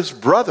murdered his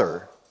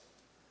brother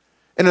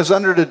and is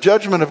under the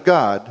judgment of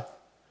God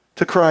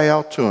to cry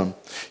out to him.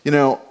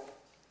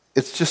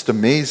 It's just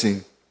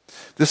amazing.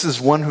 This is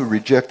one who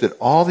rejected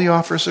all the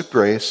offers of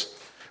grace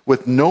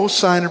with no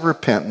sign of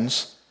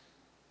repentance.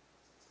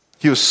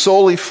 He was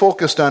solely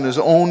focused on his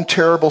own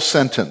terrible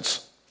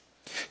sentence.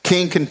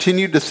 Cain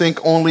continued to think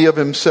only of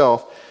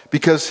himself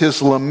because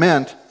his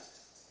lament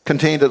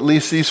contained at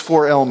least these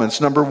four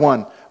elements. Number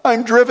one,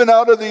 I'm driven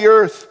out of the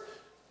earth,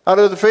 out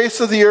of the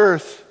face of the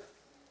earth.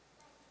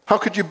 How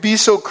could you be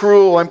so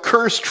cruel? I'm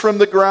cursed from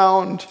the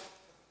ground.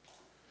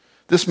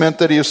 This meant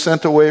that he was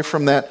sent away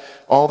from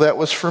all that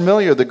was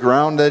familiar, the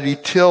ground that he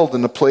tilled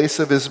and the place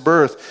of his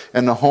birth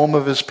and the home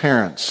of his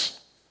parents.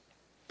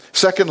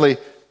 Secondly,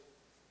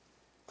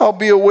 I'll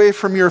be away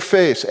from your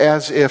face,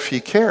 as if he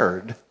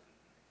cared.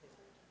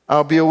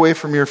 I'll be away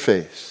from your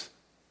face.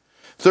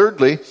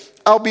 Thirdly,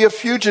 I'll be a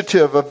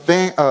fugitive,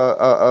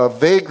 a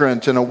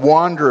vagrant and a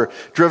wanderer,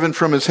 driven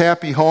from his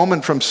happy home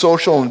and from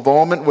social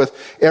involvement with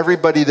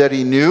everybody that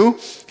he knew.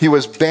 He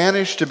was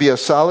banished to be a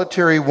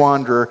solitary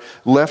wanderer,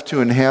 left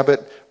to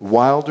inhabit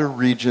wilder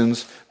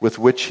regions with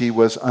which he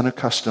was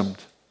unaccustomed.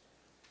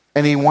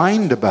 And he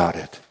whined about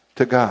it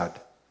to God.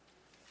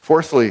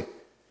 Fourthly,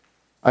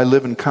 I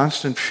live in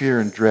constant fear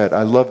and dread.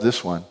 I love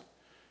this one.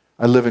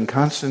 I live in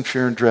constant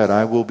fear and dread.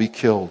 I will be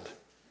killed.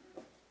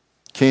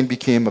 Cain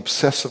became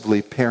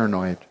obsessively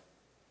paranoid.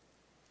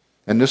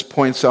 And this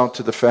points out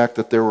to the fact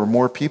that there were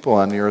more people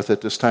on the earth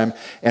at this time,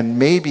 and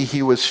maybe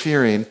he was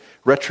fearing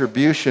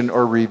retribution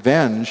or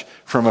revenge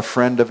from a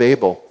friend of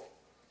Abel.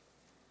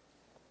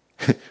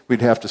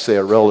 We'd have to say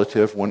a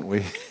relative, wouldn't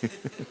we?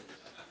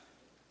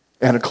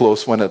 And a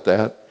close one at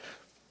that.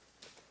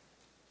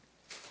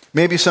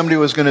 Maybe somebody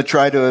was going to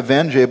try to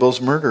avenge Abel's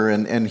murder,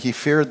 and he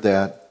feared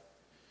that.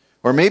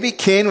 Or maybe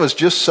Cain was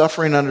just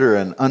suffering under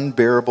an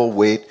unbearable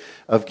weight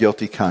of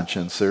guilty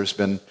conscience. There's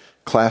been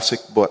classic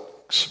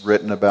books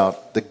written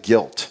about the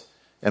guilt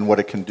and what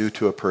it can do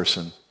to a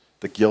person,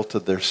 the guilt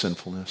of their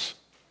sinfulness.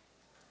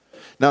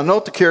 Now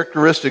note the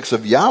characteristics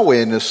of Yahweh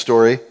in this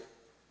story.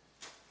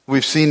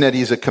 We've seen that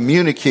he's a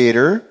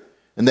communicator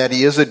and that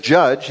he is a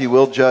judge. He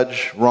will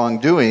judge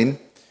wrongdoing.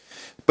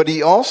 But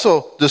he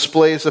also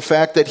displays the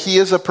fact that he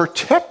is a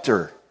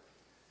protector,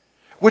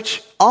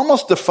 which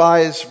almost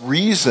defies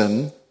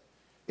reason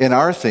in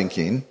our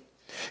thinking.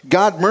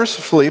 God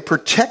mercifully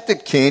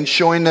protected Cain,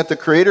 showing that the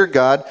Creator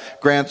God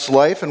grants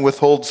life and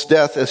withholds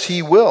death as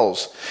he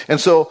wills. And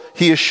so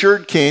he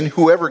assured Cain,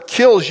 whoever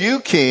kills you,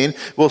 Cain,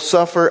 will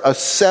suffer a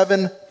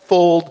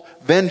 7-fold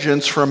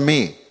vengeance from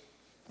me.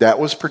 That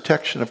was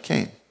protection of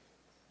Cain.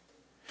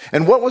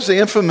 And what was the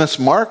infamous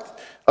mark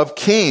of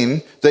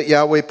Cain that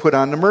Yahweh put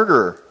on the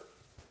murderer?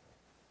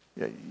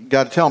 You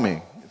got to tell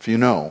me if you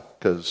know,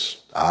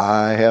 because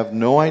I have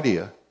no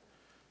idea.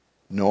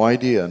 No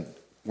idea.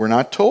 We're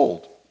not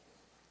told.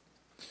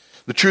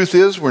 The truth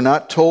is, we're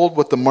not told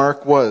what the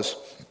mark was.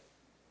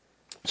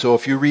 So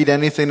if you read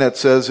anything that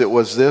says it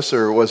was this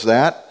or it was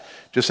that,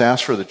 just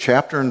ask for the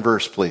chapter and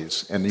verse,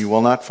 please, and you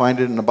will not find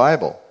it in the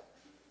Bible.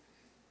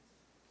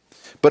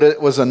 But it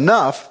was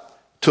enough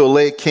to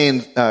allay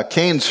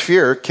Cain's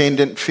fear. Cain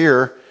didn't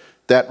fear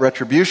that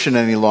retribution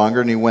any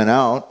longer, and he went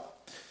out.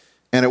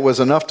 And it was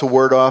enough to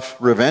ward off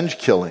revenge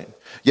killing.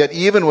 Yet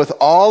even with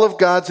all of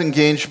God's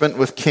engagement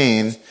with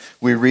Cain,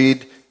 we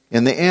read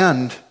in the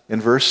end, in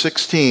verse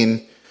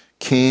 16,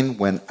 Cain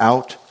went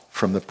out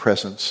from the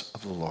presence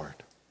of the Lord.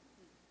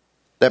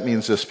 That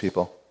means this,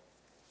 people.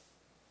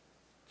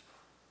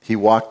 He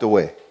walked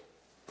away.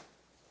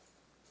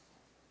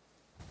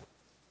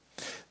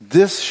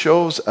 This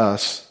shows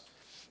us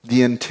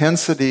the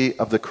intensity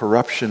of the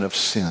corruption of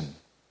sin.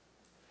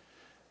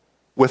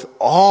 With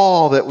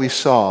all that we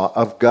saw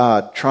of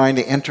God trying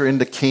to enter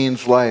into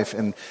Cain's life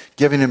and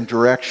giving him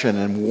direction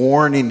and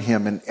warning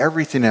him and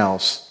everything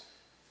else,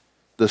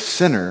 the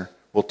sinner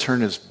will turn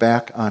his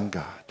back on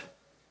God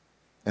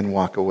and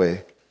walk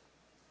away.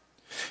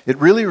 It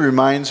really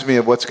reminds me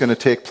of what's going to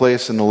take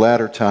place in the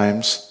latter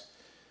times.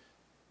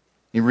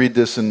 You read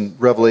this in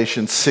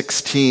Revelation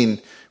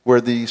 16, where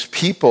these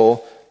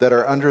people that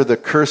are under the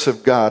curse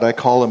of God, I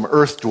call them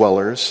earth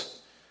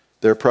dwellers.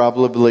 They're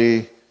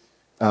probably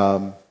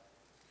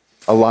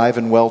alive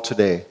and well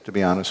today, to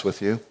be honest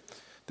with you.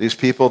 These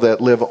people that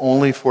live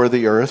only for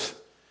the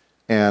earth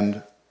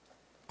and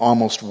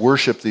almost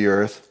worship the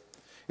earth.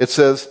 It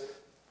says,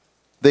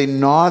 they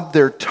gnawed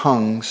their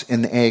tongues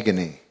in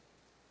agony.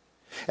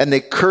 And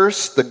they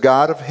cursed the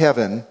God of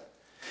heaven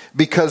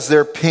because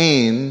their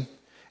pain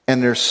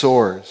and their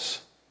sores.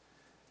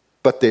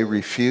 But they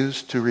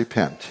refused to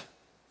repent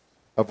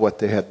of what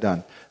they had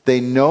done.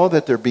 They know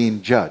that they're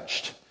being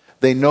judged.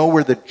 They know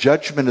where the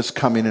judgment is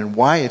coming and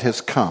why it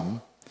has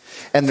come.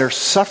 And they're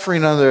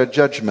suffering under a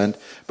judgment,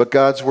 but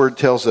God's word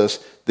tells us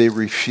they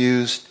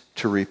refused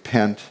to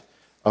repent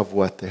of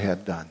what they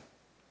had done.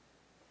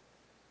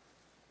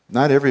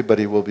 Not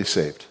everybody will be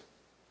saved.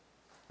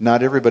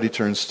 Not everybody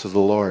turns to the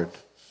Lord.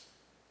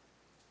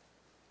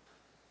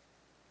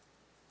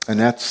 And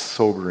that's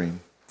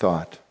sobering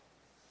thought.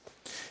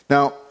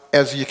 Now,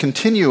 as you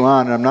continue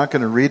on, I'm not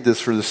going to read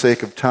this for the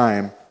sake of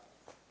time,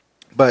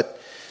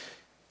 but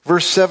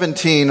verse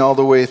 17 all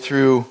the way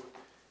through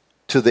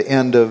to the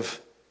end of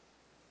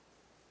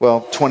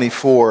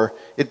 24,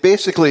 it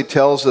basically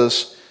tells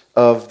us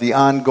of the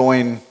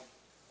ongoing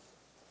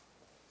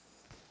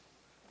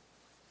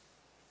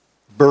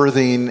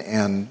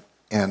birthing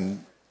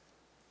and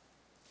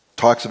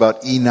talks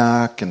about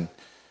Enoch and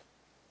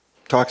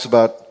talks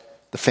about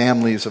the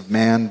families of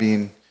man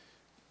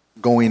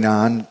going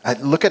on.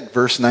 Look at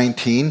verse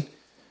 19.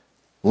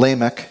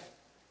 Lamech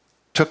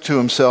took to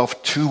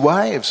himself 2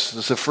 wives.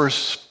 This is the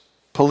first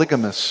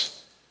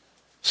polygamous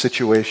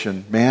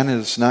situation. Man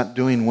is not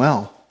doing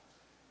well.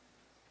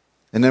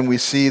 And then we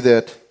see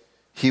that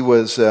he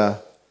was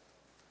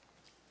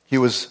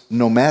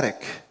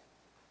nomadic.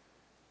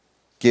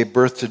 Gave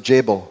birth to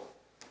Jabal.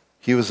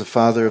 He was the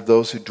father of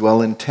those who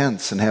dwell in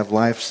tents and have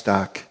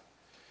livestock.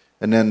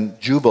 And then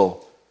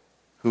Jubal,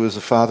 who is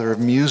the father of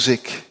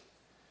music.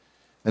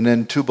 And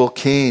then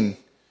Tubal-Cain,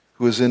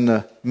 who is in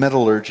the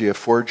metallurgy, a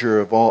forger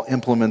of all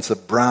implements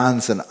of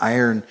bronze and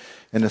iron,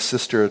 and a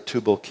sister of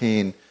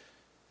Tubal-Cain.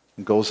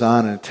 It goes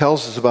on and it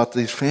tells us about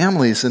these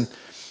families. And,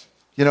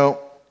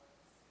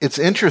 it's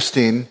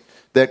interesting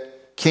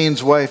that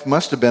Cain's wife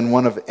must have been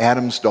one of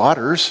Adam's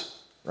daughters,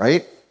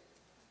 right?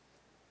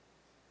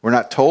 We're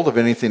not told of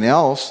anything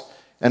else.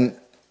 And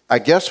I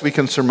guess we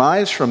can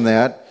surmise from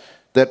that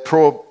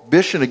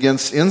prohibition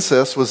against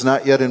incest was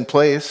not yet in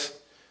place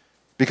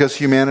because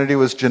humanity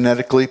was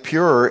genetically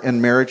pure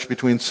and marriage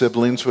between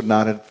siblings would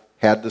not have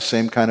had the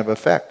same kind of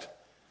effect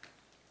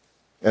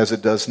as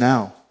it does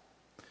now.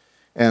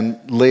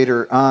 And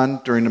later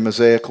on, during the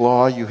Mosaic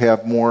Law, you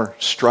have more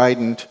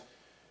strident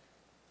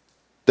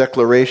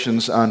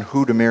declarations on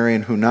who to marry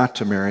and who not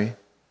to marry.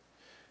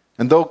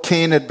 And though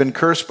Cain had been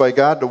cursed by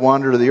God to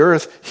wander to the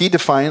earth, he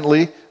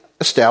defiantly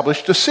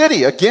established a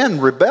city, again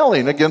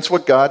rebelling against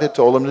what God had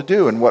told him to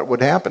do and what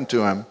would happen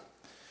to him.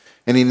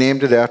 And he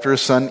named it after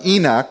his son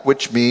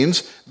which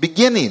means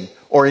beginning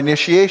or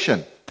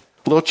initiation.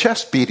 A little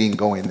chest beating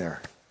going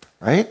there.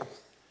 right?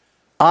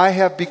 I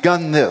have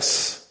begun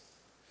this.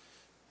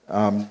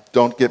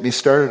 Don't get me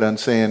started on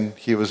saying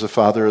he was the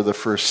father of the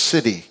first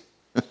city.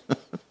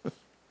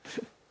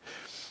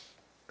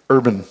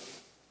 Urban.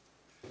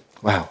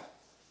 Wow.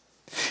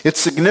 It's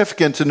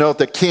significant to note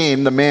that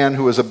Cain, the man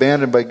who was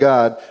abandoned by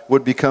God,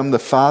 would become the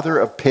father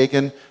of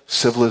pagan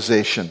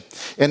civilization.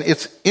 And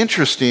it's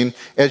interesting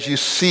as you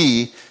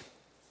see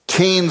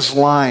Cain's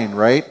line,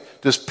 right?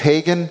 This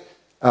pagan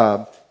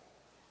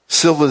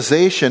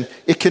civilization,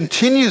 it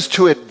continues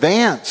to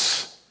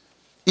advance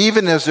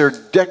even as their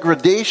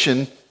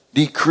degradation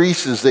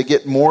decreases. They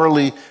get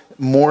morally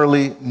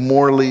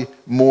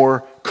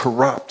more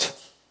corrupt.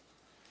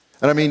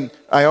 And I mean,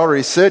 I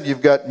already said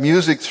you've got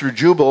music through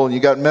Jubal, and you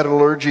got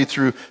metallurgy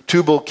through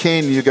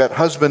Tubal-Cain, and you got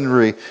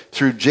husbandry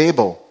through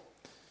Jabal.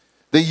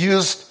 They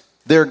used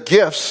their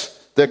gifts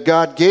that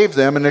God gave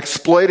them and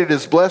exploited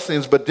his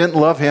blessings, but didn't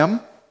love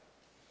him,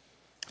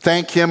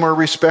 thank him, or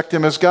respect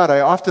him as God. I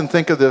often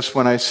think of this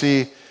when I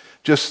see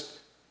just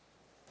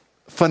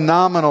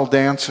phenomenal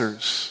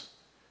dancers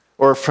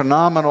or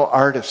phenomenal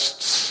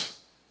artists,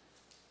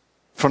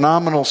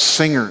 phenomenal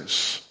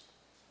singers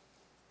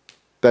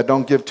that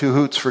don't give two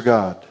hoots for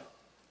God,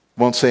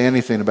 won't say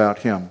anything about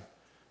him.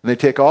 And they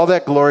take all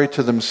that glory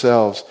to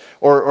themselves,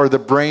 or the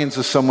brains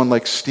of someone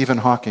like Stephen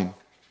Hawking,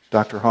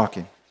 Dr.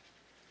 Hawking,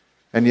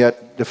 and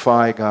yet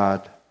defy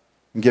God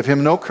and give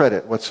him no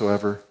credit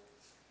whatsoever.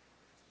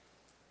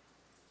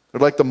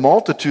 They're like the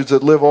multitudes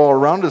that live all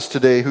around us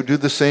today who do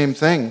the same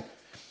thing.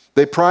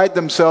 They pride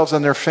themselves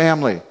on their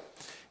family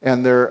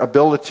and their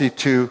ability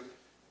to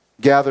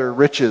gather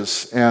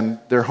riches and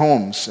their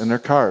homes and their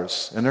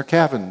cars and their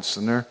cabins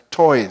and their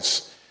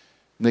toys.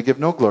 And they give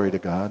no glory to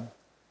God,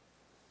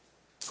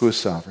 who is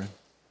sovereign.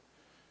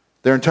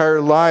 Their entire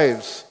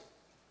lives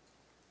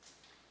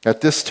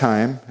at this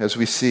time, as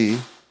we see,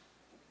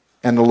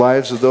 and the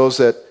lives of those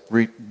that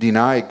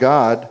deny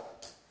God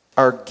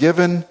are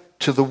given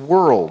to the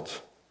world.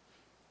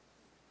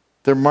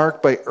 They're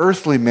marked by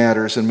earthly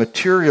matters and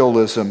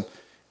materialism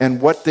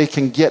and what they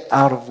can get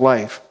out of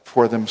life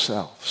for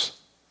themselves.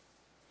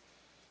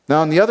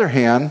 Now, on the other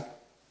hand,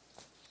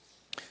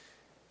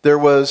 there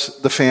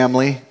was the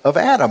family of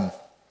Adam.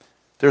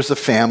 There's the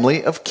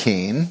family of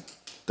Cain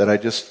that I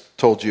just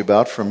told you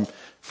about from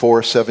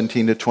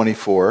 4:17 to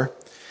 24.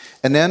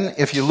 And then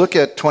if you look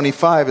at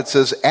 25, it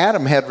says,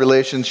 Adam had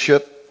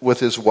relationship with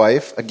his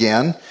wife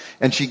again,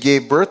 and she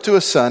gave birth to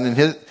a son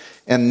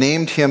and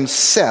named him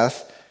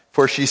Seth,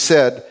 for she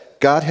said,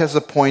 God has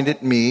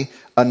appointed me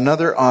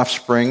another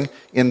offspring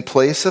in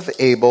place of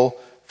Abel,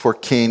 for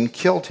Cain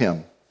killed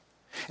him.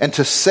 And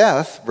to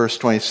Seth, verse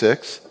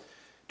 26,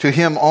 to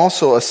him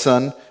also a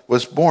son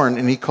was born,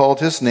 and he called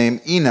his name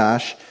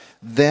Enosh.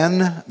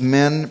 Then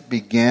men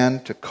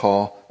began to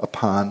call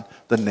upon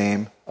the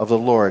name of the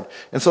Lord.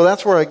 And so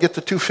that's where I get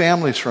the two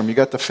families from. You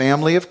got the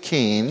family of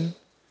Cain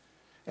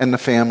and the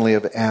family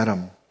of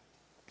Adam.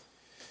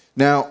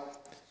 Now,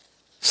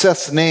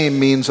 Seth's name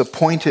means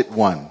appointed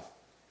one.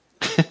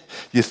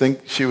 You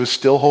think she was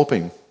still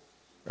hoping,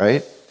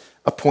 right?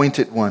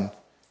 Appointed one.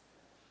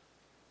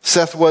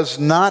 Seth was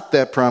not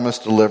that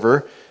promised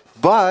deliverer,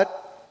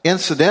 but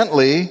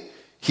incidentally,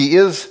 he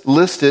is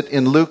listed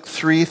in Luke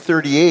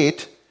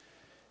 3:38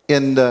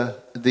 in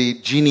the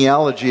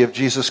genealogy of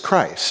Jesus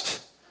Christ.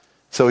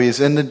 So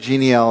he's in the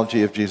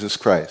genealogy of Jesus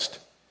Christ.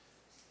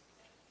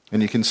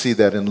 And you can see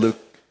that in Luke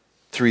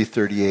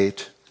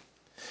 3:38.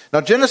 Now,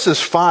 Genesis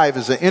 5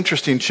 is an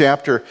interesting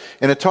chapter,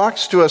 and it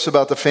talks to us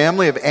about the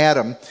family of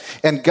Adam,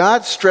 and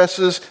God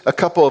stresses a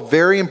couple of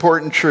very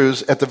important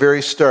truths at the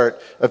very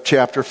start of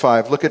chapter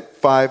 5. Look at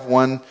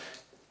 5:1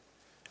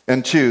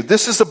 and 2.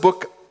 This is the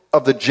book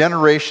of the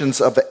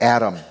generations of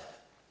Adam,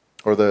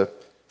 or the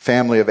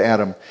family of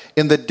Adam.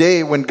 In the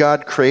day when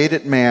God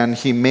created man,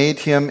 he made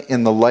him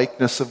in the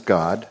likeness of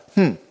God.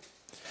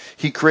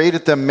 He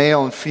created them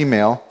male and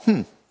female.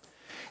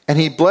 And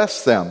he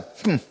blessed them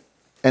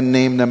and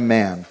named them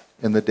man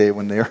in the day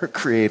when they were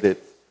created.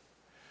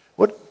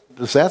 What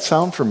does that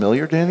sound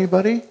familiar to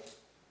anybody?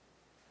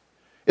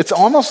 It's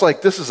almost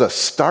like this is a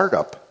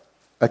startup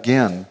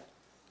again,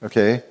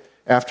 okay,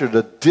 after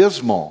the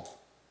dismal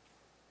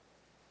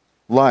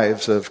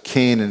lives of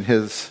Cain and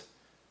his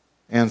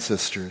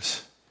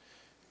ancestors.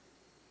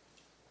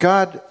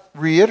 God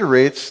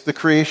reiterates the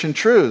creation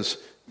truths.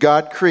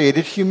 God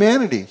created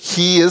humanity.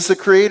 He is the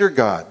creator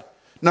God.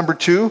 Number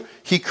 2,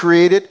 he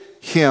created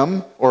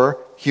him, or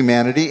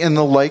humanity, in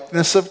the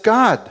likeness of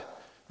God,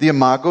 the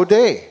Imago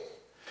Dei.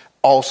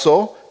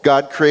 Also,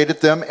 God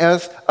created them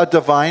as a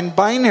divine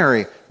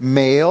binary,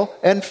 male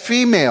and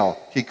female.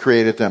 He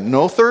created them.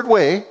 No third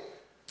way,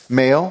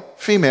 male,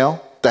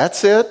 female,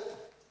 that's it.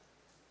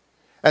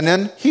 And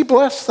then he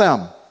blessed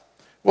them.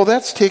 Well,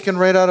 that's taken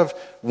right out of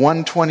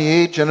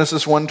 1:28,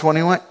 Genesis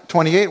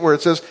 1:28, where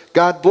it says,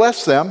 God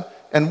blessed them,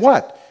 and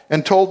what?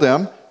 And told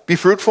them, be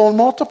fruitful and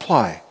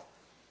multiply.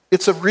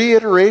 It's a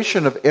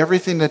reiteration of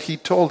everything that he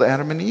told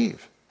Adam and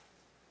Eve.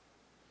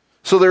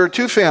 So there are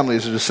two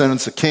families. The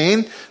descendants of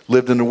Cain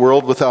lived in a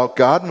world without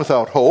God and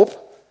without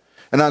hope.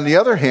 And on the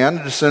other hand,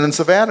 the descendants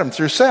of Adam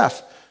through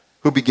Seth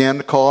who began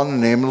to call on the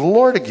name of the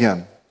Lord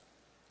again.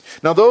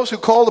 Now those who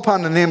called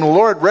upon the name of the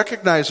Lord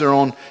recognized their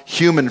own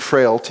human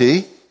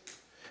frailty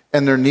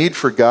and their need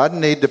for God,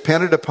 and they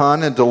depended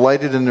upon and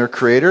delighted in their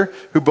Creator,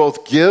 who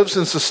both gives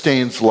and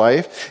sustains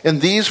life. And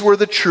these were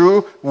the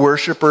true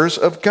worshipers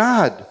of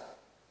God.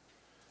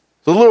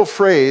 The little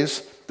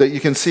phrase that you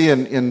can see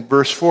in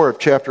verse 4 of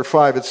chapter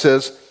 5, it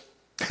says,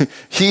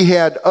 he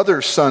had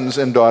other sons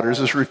and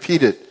daughters, is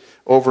repeated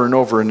over and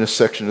over in this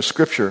section of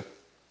Scripture.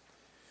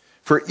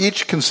 For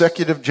each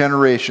consecutive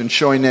generation,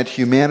 showing that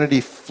humanity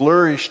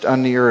flourished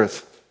on the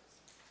earth.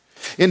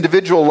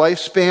 Individual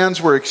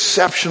lifespans were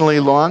exceptionally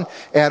long.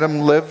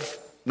 Adam lived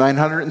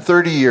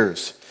 930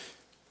 years.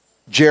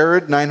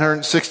 Jared,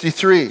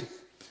 963.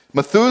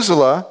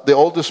 Methuselah, the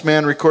oldest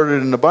man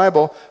recorded in the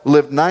Bible,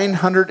 lived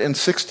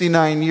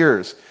 969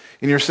 years.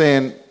 And you're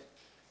saying,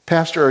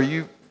 Pastor,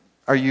 you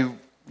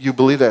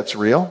believe that's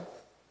real?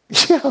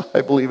 Yeah,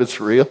 I believe it's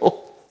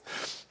real.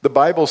 The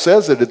Bible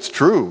says that it's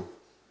true.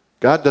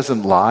 God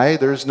doesn't lie.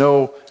 There's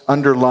no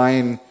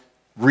underlying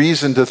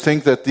reason to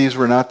think that these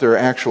were not their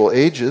actual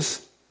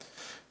ages.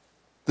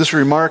 This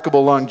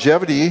remarkable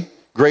longevity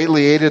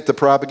greatly aided the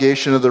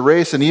propagation of the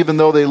race, and even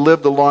though they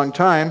lived a long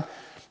time,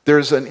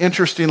 there's an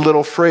interesting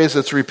little phrase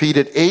that's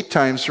repeated 8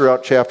 times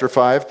throughout chapter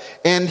 5,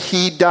 and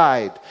he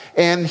died,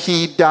 and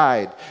he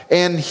died,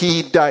 and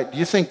he died. Do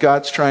you think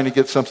God's trying to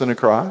get something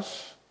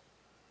across?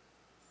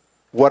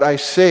 What I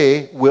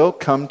say will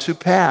come to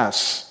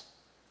pass.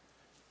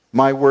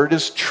 My word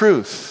is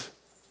truth.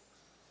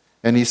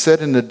 And he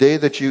said, in the day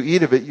that you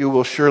eat of it, you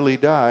will surely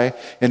die.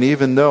 And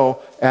even though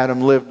Adam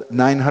lived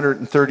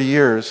 930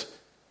 years,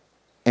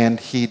 and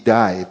he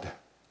died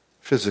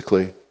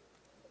physically.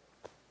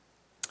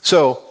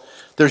 So,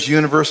 there's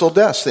universal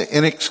death. The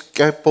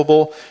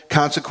inescapable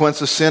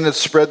consequence of sin is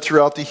spread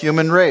throughout the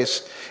human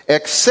race,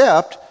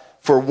 except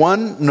for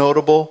one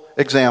notable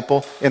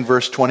example in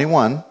verse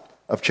 21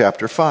 of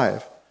chapter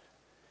 5.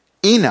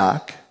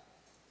 Enoch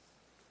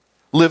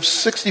lived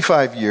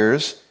 65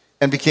 years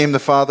and became the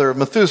father of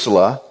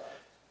Methuselah.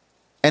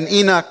 And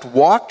Enoch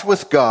walked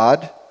with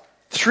God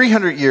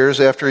 300 years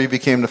after he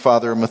became the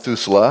father of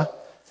Methuselah.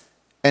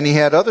 And he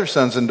had other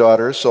sons and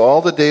daughters. So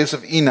all the days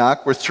of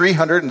Enoch were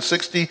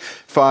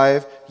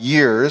 365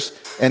 years.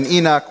 And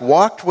Enoch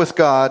walked with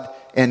God,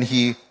 and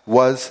he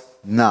was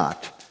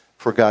not,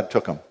 for God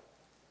took him.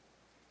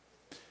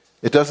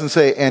 It doesn't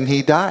say, and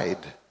he died,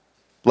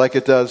 like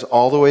it does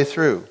all the way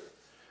through.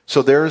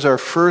 So there's our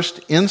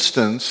first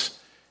instance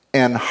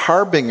and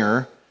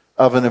harbinger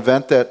of an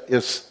event that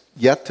is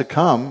yet to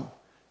come,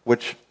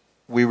 which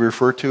we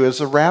refer to as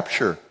the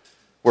rapture,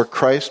 where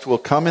Christ will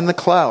come in the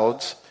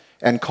clouds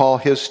and call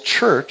his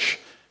church,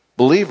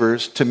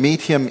 believers, to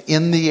meet him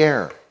in the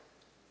air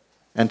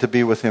and to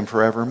be with him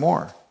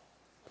forevermore.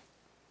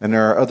 And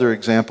there are other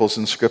examples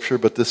in Scripture,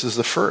 but this is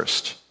the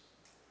first.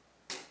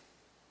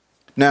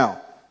 Now,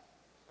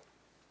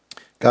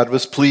 God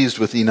was pleased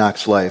with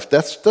Enoch's life.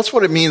 That's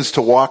what it means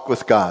to walk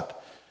with God.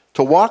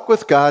 To walk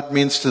with God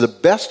means, to the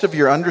best of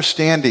your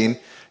understanding,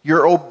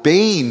 you're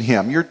obeying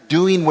him. You're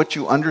doing what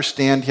you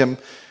understand him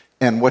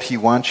and what he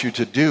wants you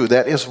to do.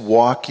 That is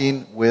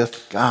walking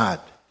with God.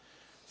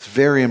 It's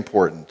very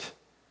important.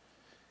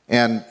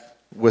 And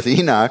with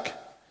Enoch,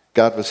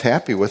 God was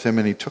happy with him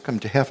and he took him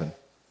to heaven.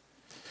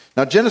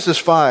 Now Genesis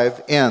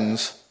 5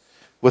 ends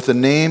with a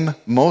name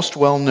most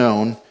well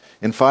known.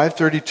 In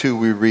 5:32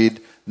 we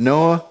read,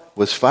 Noah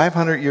was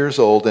 500 years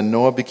old and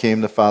Noah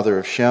became the father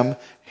of Shem,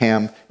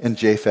 Ham, and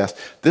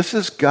Japheth. This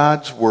is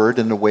God's word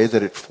in the way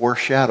that it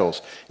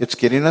foreshadows. It's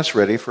getting us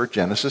ready for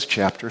Genesis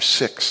chapter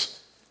 6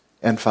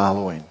 and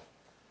following.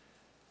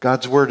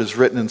 God's word is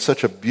written in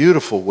such a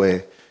beautiful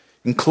way.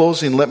 In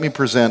closing, let me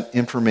present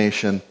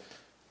information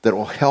that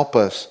will help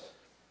us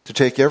to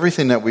take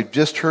everything that we've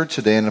just heard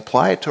today and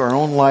apply it to our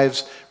own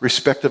lives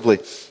respectively.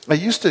 I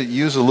used to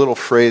use a little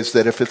phrase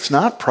that if it's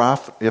not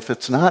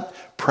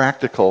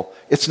practical,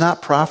 it's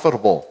not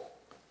profitable.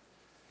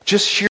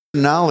 Just sheer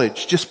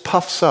knowledge just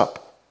puffs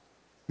up,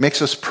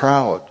 makes us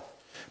proud.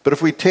 But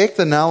if we take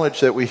the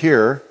knowledge that we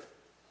hear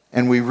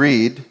and we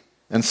read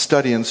and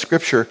study in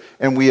Scripture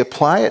and we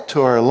apply it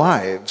to our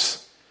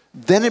lives,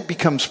 then it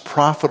becomes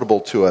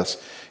profitable to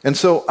us. And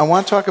so I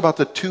want to talk about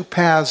the 2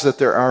 paths that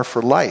there are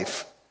for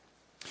life.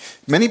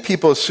 Many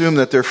people assume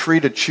that they're free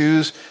to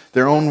choose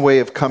their own way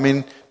of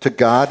coming to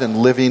God and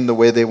living the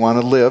way they want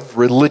to live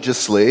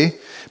religiously.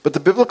 But the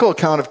biblical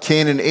account of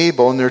Cain and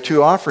Abel and their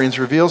 2 offerings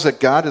reveals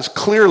that God has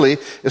clearly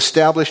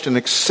established an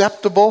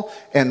acceptable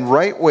and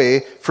right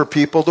way for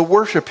people to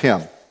worship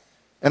him.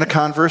 And the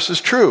converse is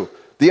true.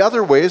 The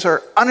other ways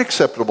are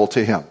unacceptable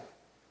to him.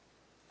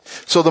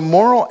 So the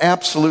moral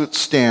absolute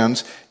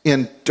stands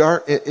in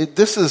dark.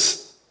 This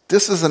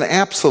is an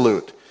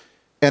absolute.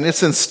 And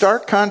it's in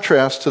stark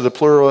contrast to the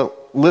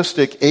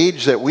pluralistic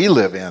age that we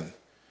live in,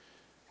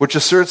 which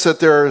asserts that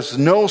there is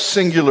no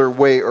singular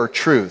way or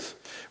truth,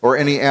 or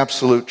any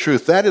absolute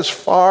truth. That is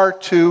far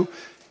too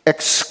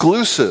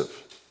exclusive.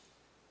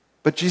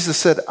 But Jesus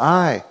said,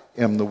 I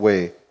am the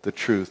way, the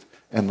truth,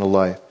 and the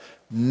life.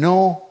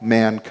 No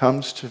man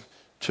comes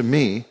to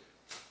me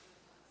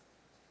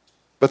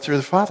but through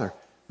the Father.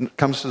 It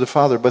comes to the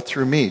Father, but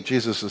through me.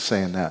 Jesus is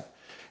saying that.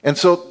 And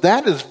so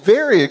that is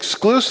very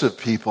exclusive,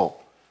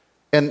 people.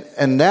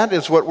 And that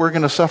is what we're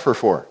going to suffer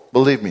for,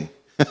 believe me.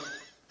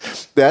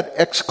 That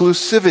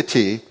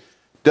exclusivity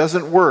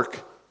doesn't work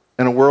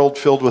in a world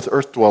filled with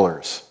earth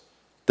dwellers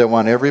that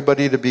want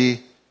everybody to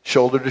be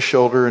shoulder to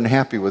shoulder and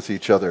happy with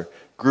each other.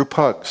 Group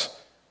hugs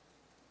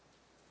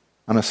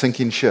on a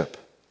sinking ship.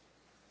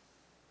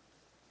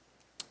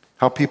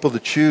 How people to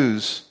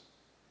choose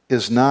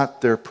is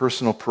not their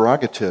personal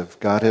prerogative.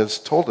 God has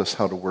told us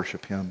how to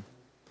worship him.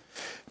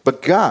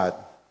 But God,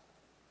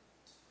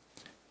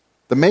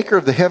 the maker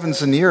of the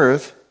heavens and the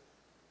earth,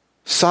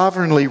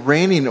 sovereignly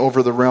reigning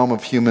over the realm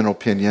of human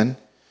opinion,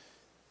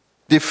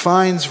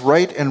 defines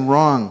right and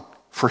wrong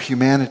for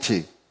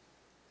humanity.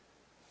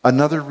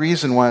 Another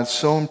reason why it's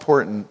so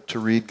important to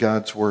read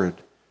God's Word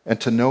and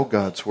to know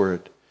God's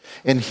Word.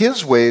 And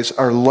his ways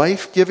are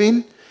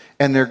life-giving,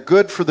 and they're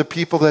good for the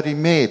people that he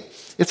made.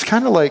 It's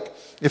kind of like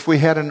if we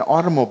had an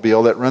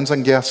automobile that runs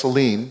on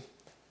gasoline,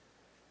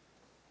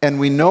 and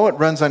we know it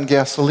runs on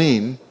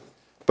gasoline,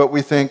 but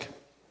we think,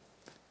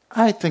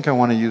 I think I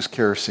want to use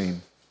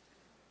kerosene.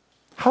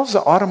 How's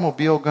the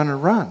automobile going to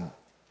run?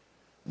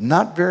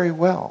 Not very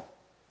well.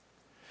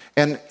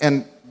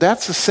 And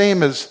that's the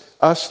same as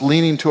us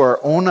leaning to our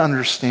own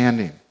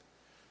understanding,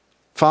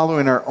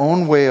 following our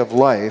own way of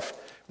life,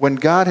 when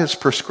God has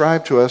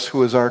prescribed to us,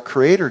 who is our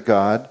creator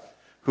God,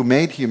 who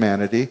made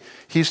humanity,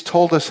 he's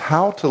told us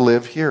how to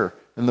live here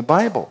in the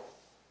Bible.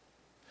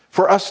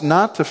 For us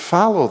not to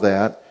follow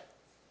that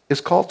is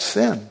called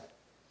sin.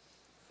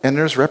 And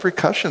there's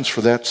repercussions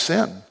for that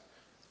sin.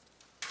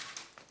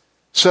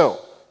 So,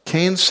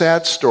 Cain's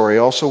sad story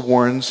also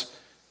warns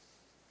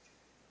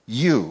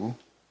you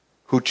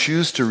who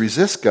choose to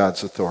resist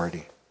God's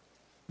authority.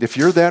 If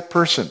you're that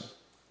person,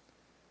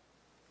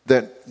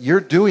 that you're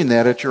doing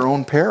that at your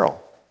own peril.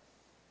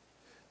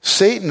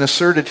 Satan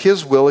asserted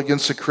his will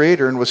against the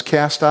Creator and was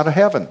cast out of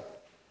heaven.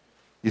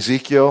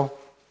 Ezekiel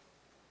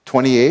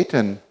 28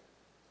 and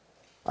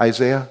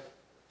Isaiah.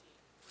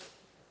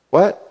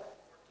 What?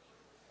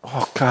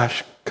 Oh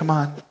gosh, come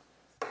on.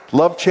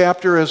 Love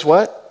chapter is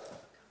what?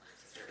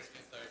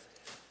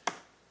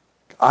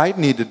 I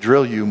need to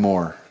drill you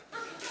more.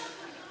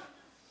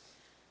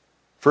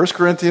 1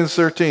 Corinthians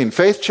 13.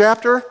 Faith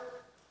chapter?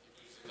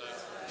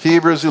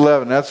 Hebrews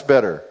 11. That's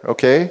better.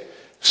 Okay?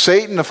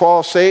 Satan, the fall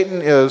of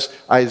Satan is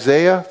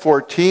Isaiah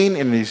 14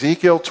 and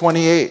Ezekiel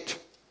 28.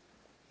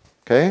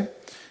 Okay?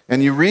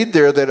 And you read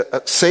there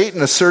that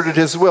Satan asserted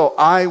his will.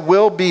 I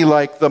will be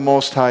like the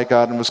Most High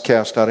God, and was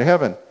cast out of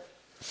heaven.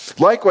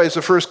 Likewise,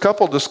 the first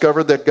couple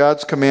discovered that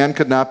God's command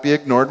could not be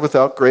ignored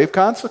without grave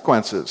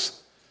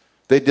consequences.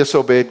 They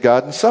disobeyed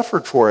God and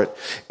suffered for it.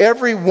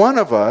 Every one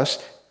of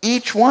us,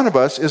 each one of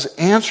us, is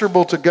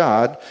answerable to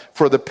God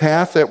for the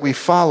path that we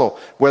follow,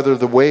 whether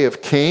the way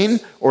of Cain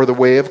or the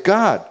way of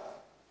God.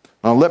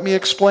 Now let me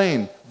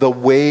explain the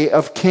way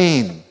of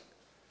Cain,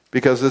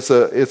 because it's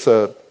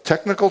a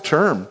technical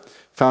term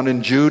found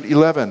in Jude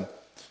 11,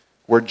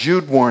 where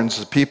Jude warns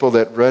the people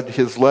that read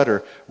his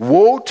letter,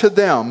 woe to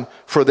them,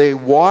 for they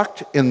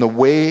walked in the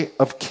way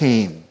of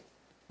Cain.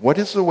 What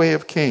is the way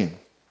of Cain?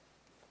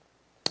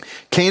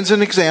 Cain's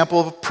an example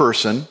of a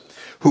person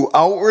who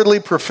outwardly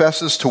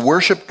professes to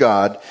worship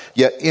God,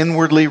 yet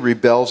inwardly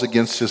rebels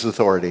against his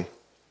authority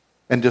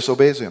and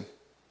disobeys him.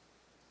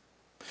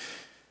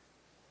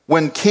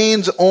 When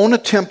Cain's own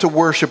attempt to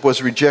worship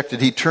was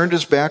rejected, he turned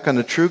his back on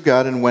the true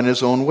God and went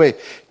his own way.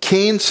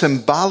 Cain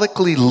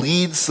symbolically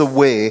leads the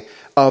way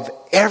of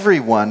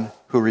everyone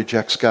who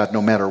rejects God,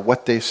 no matter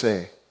what they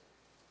say.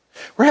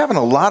 We're having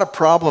a lot of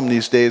problem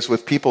these days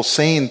with people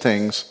saying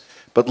things,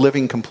 but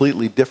living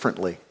completely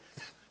differently.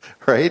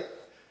 Right?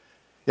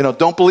 You know,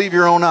 don't believe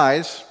your own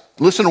eyes.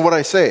 Listen to what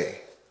I say.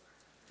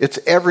 It's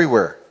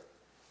everywhere.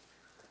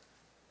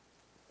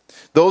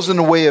 Those in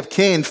the way of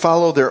Cain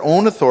follow their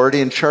own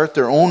authority and chart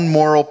their own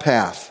moral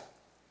path.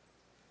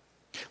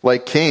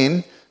 Like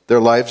Cain, their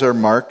lives are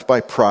marked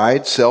by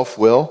pride,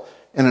 self-will,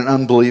 and an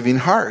unbelieving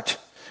heart.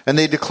 And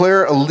they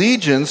declare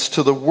allegiance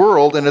to the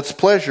world and its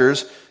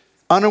pleasures,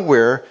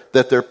 unaware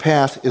that their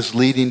path is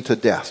leading to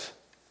death.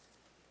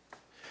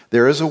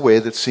 There is a way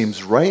that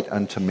seems right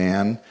unto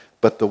man,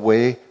 but the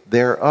way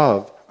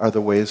thereof are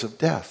the ways of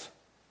death.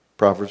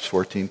 Proverbs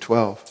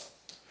 14:12.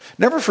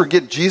 Never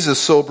forget Jesus'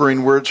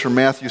 sobering words from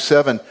Matthew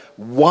 7.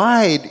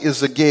 Wide is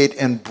the gate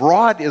and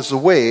broad is the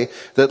way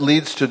that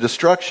leads to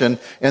destruction,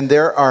 and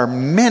there are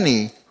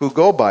many who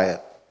go by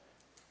it.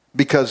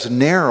 Because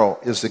narrow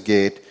is the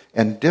gate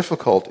and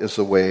difficult is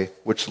the way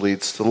which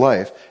leads to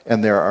life,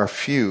 and there are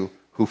few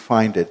who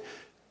find it.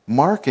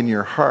 Mark in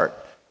your heart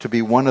to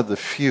be one of the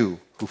few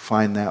who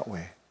find that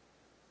way.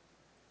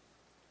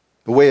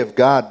 The way of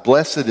God,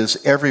 blessed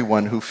is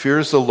everyone who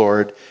fears the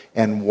Lord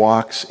and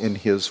walks in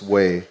his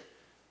way.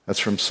 That's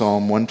from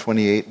Psalm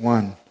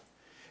 128:1.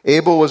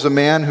 Abel was a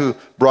man who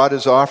brought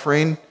his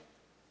offering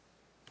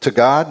to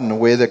God in the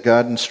way that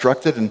God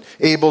instructed, and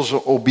Abel's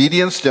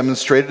obedience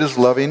demonstrated his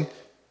loving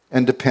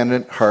and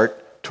dependent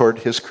heart toward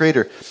his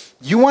Creator.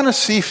 You want to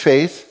see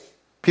faith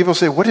People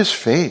say, what is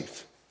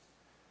faith?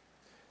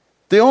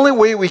 The only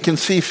way we can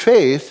see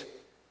faith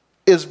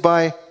is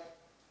by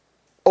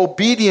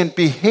obedient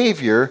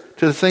behavior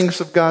to the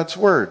things of God's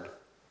Word.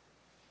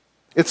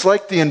 It's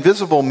like the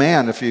Invisible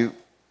Man, if you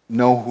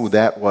know who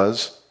that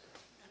was.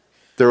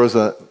 There was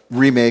a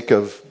remake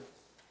of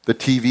the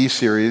TV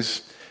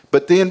series,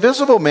 but the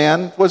Invisible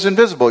Man was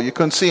invisible. You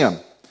couldn't see him.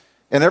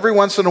 And every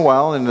once in a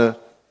while in the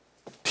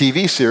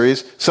TV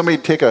series, somebody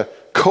would take a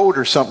coat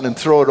or something and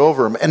throw it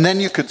over him, and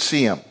then you could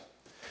see him.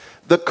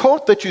 The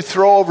coat that you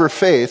throw over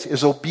faith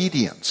is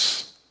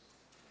obedience.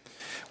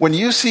 When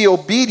you see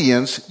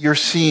obedience, you're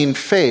seeing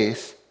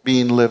faith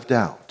being lived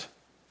out.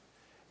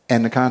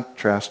 And the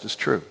contrast is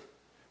true.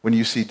 When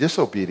you see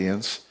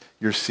disobedience,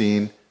 you're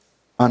seeing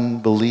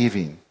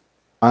unbelieving,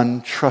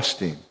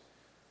 untrusting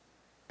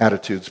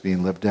attitudes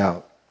being lived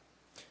out.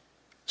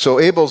 So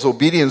Abel's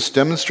obedience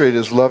demonstrated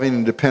his loving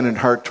and dependent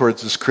heart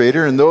towards his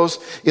Creator, and those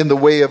in the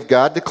way of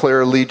God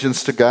declare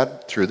allegiance to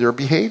God through their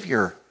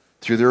behavior,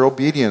 through their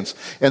obedience.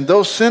 And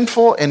though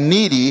sinful and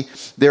needy,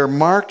 they're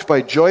marked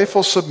by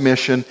joyful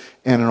submission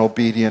and an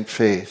obedient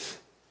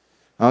faith.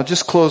 I'll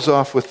just close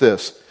off with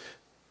this.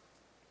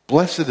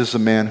 Blessed is the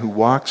man who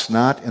walks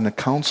not in the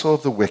counsel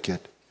of the wicked,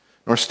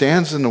 nor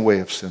stands in the way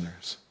of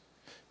sinners.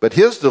 But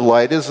his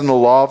delight is in the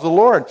law of the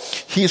Lord.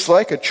 He's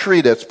like a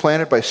tree that's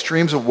planted by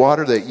streams of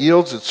water that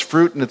yields its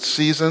fruit in its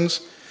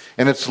seasons,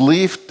 and its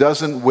leaf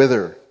doesn't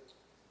wither.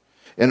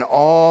 In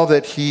all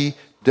that he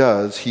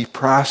does, he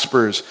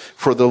prospers,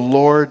 for the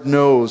Lord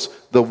knows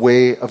the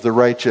way of the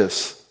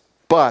righteous.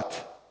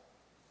 But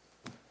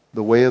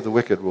the way of the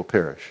wicked will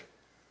perish.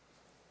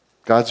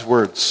 God's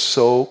word's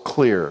so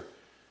clear,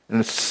 and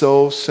it's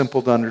so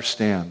simple to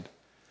understand,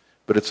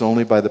 but it's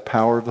only by the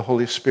power of the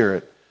Holy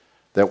Spirit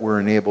that we're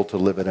enabled to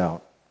live it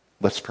out.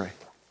 Let's pray.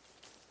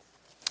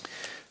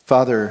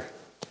 Father,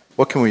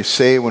 what can we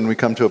say when we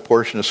come to a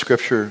portion of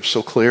Scripture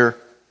so clear,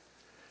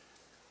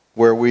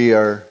 where we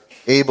are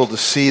able to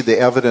see the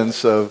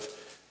evidence of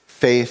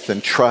faith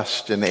and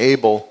trust in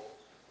Abel,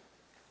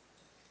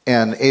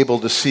 and able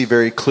to see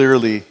very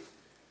clearly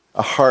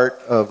a heart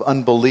of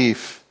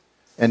unbelief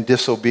and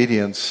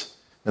disobedience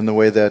in the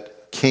way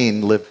that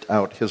Cain lived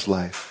out his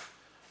life?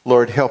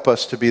 Lord, help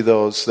us to be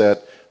those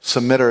that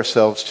submit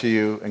ourselves to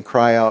you and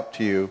cry out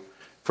to you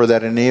for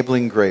that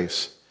enabling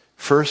grace.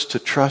 First, to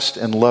trust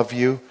and love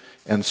you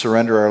and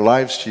surrender our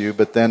lives to you,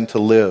 but then to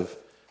live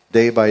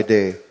day by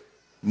day,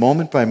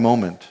 moment by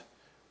moment,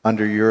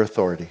 under your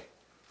authority.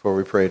 For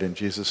we pray it in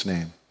Jesus'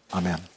 name. Amen.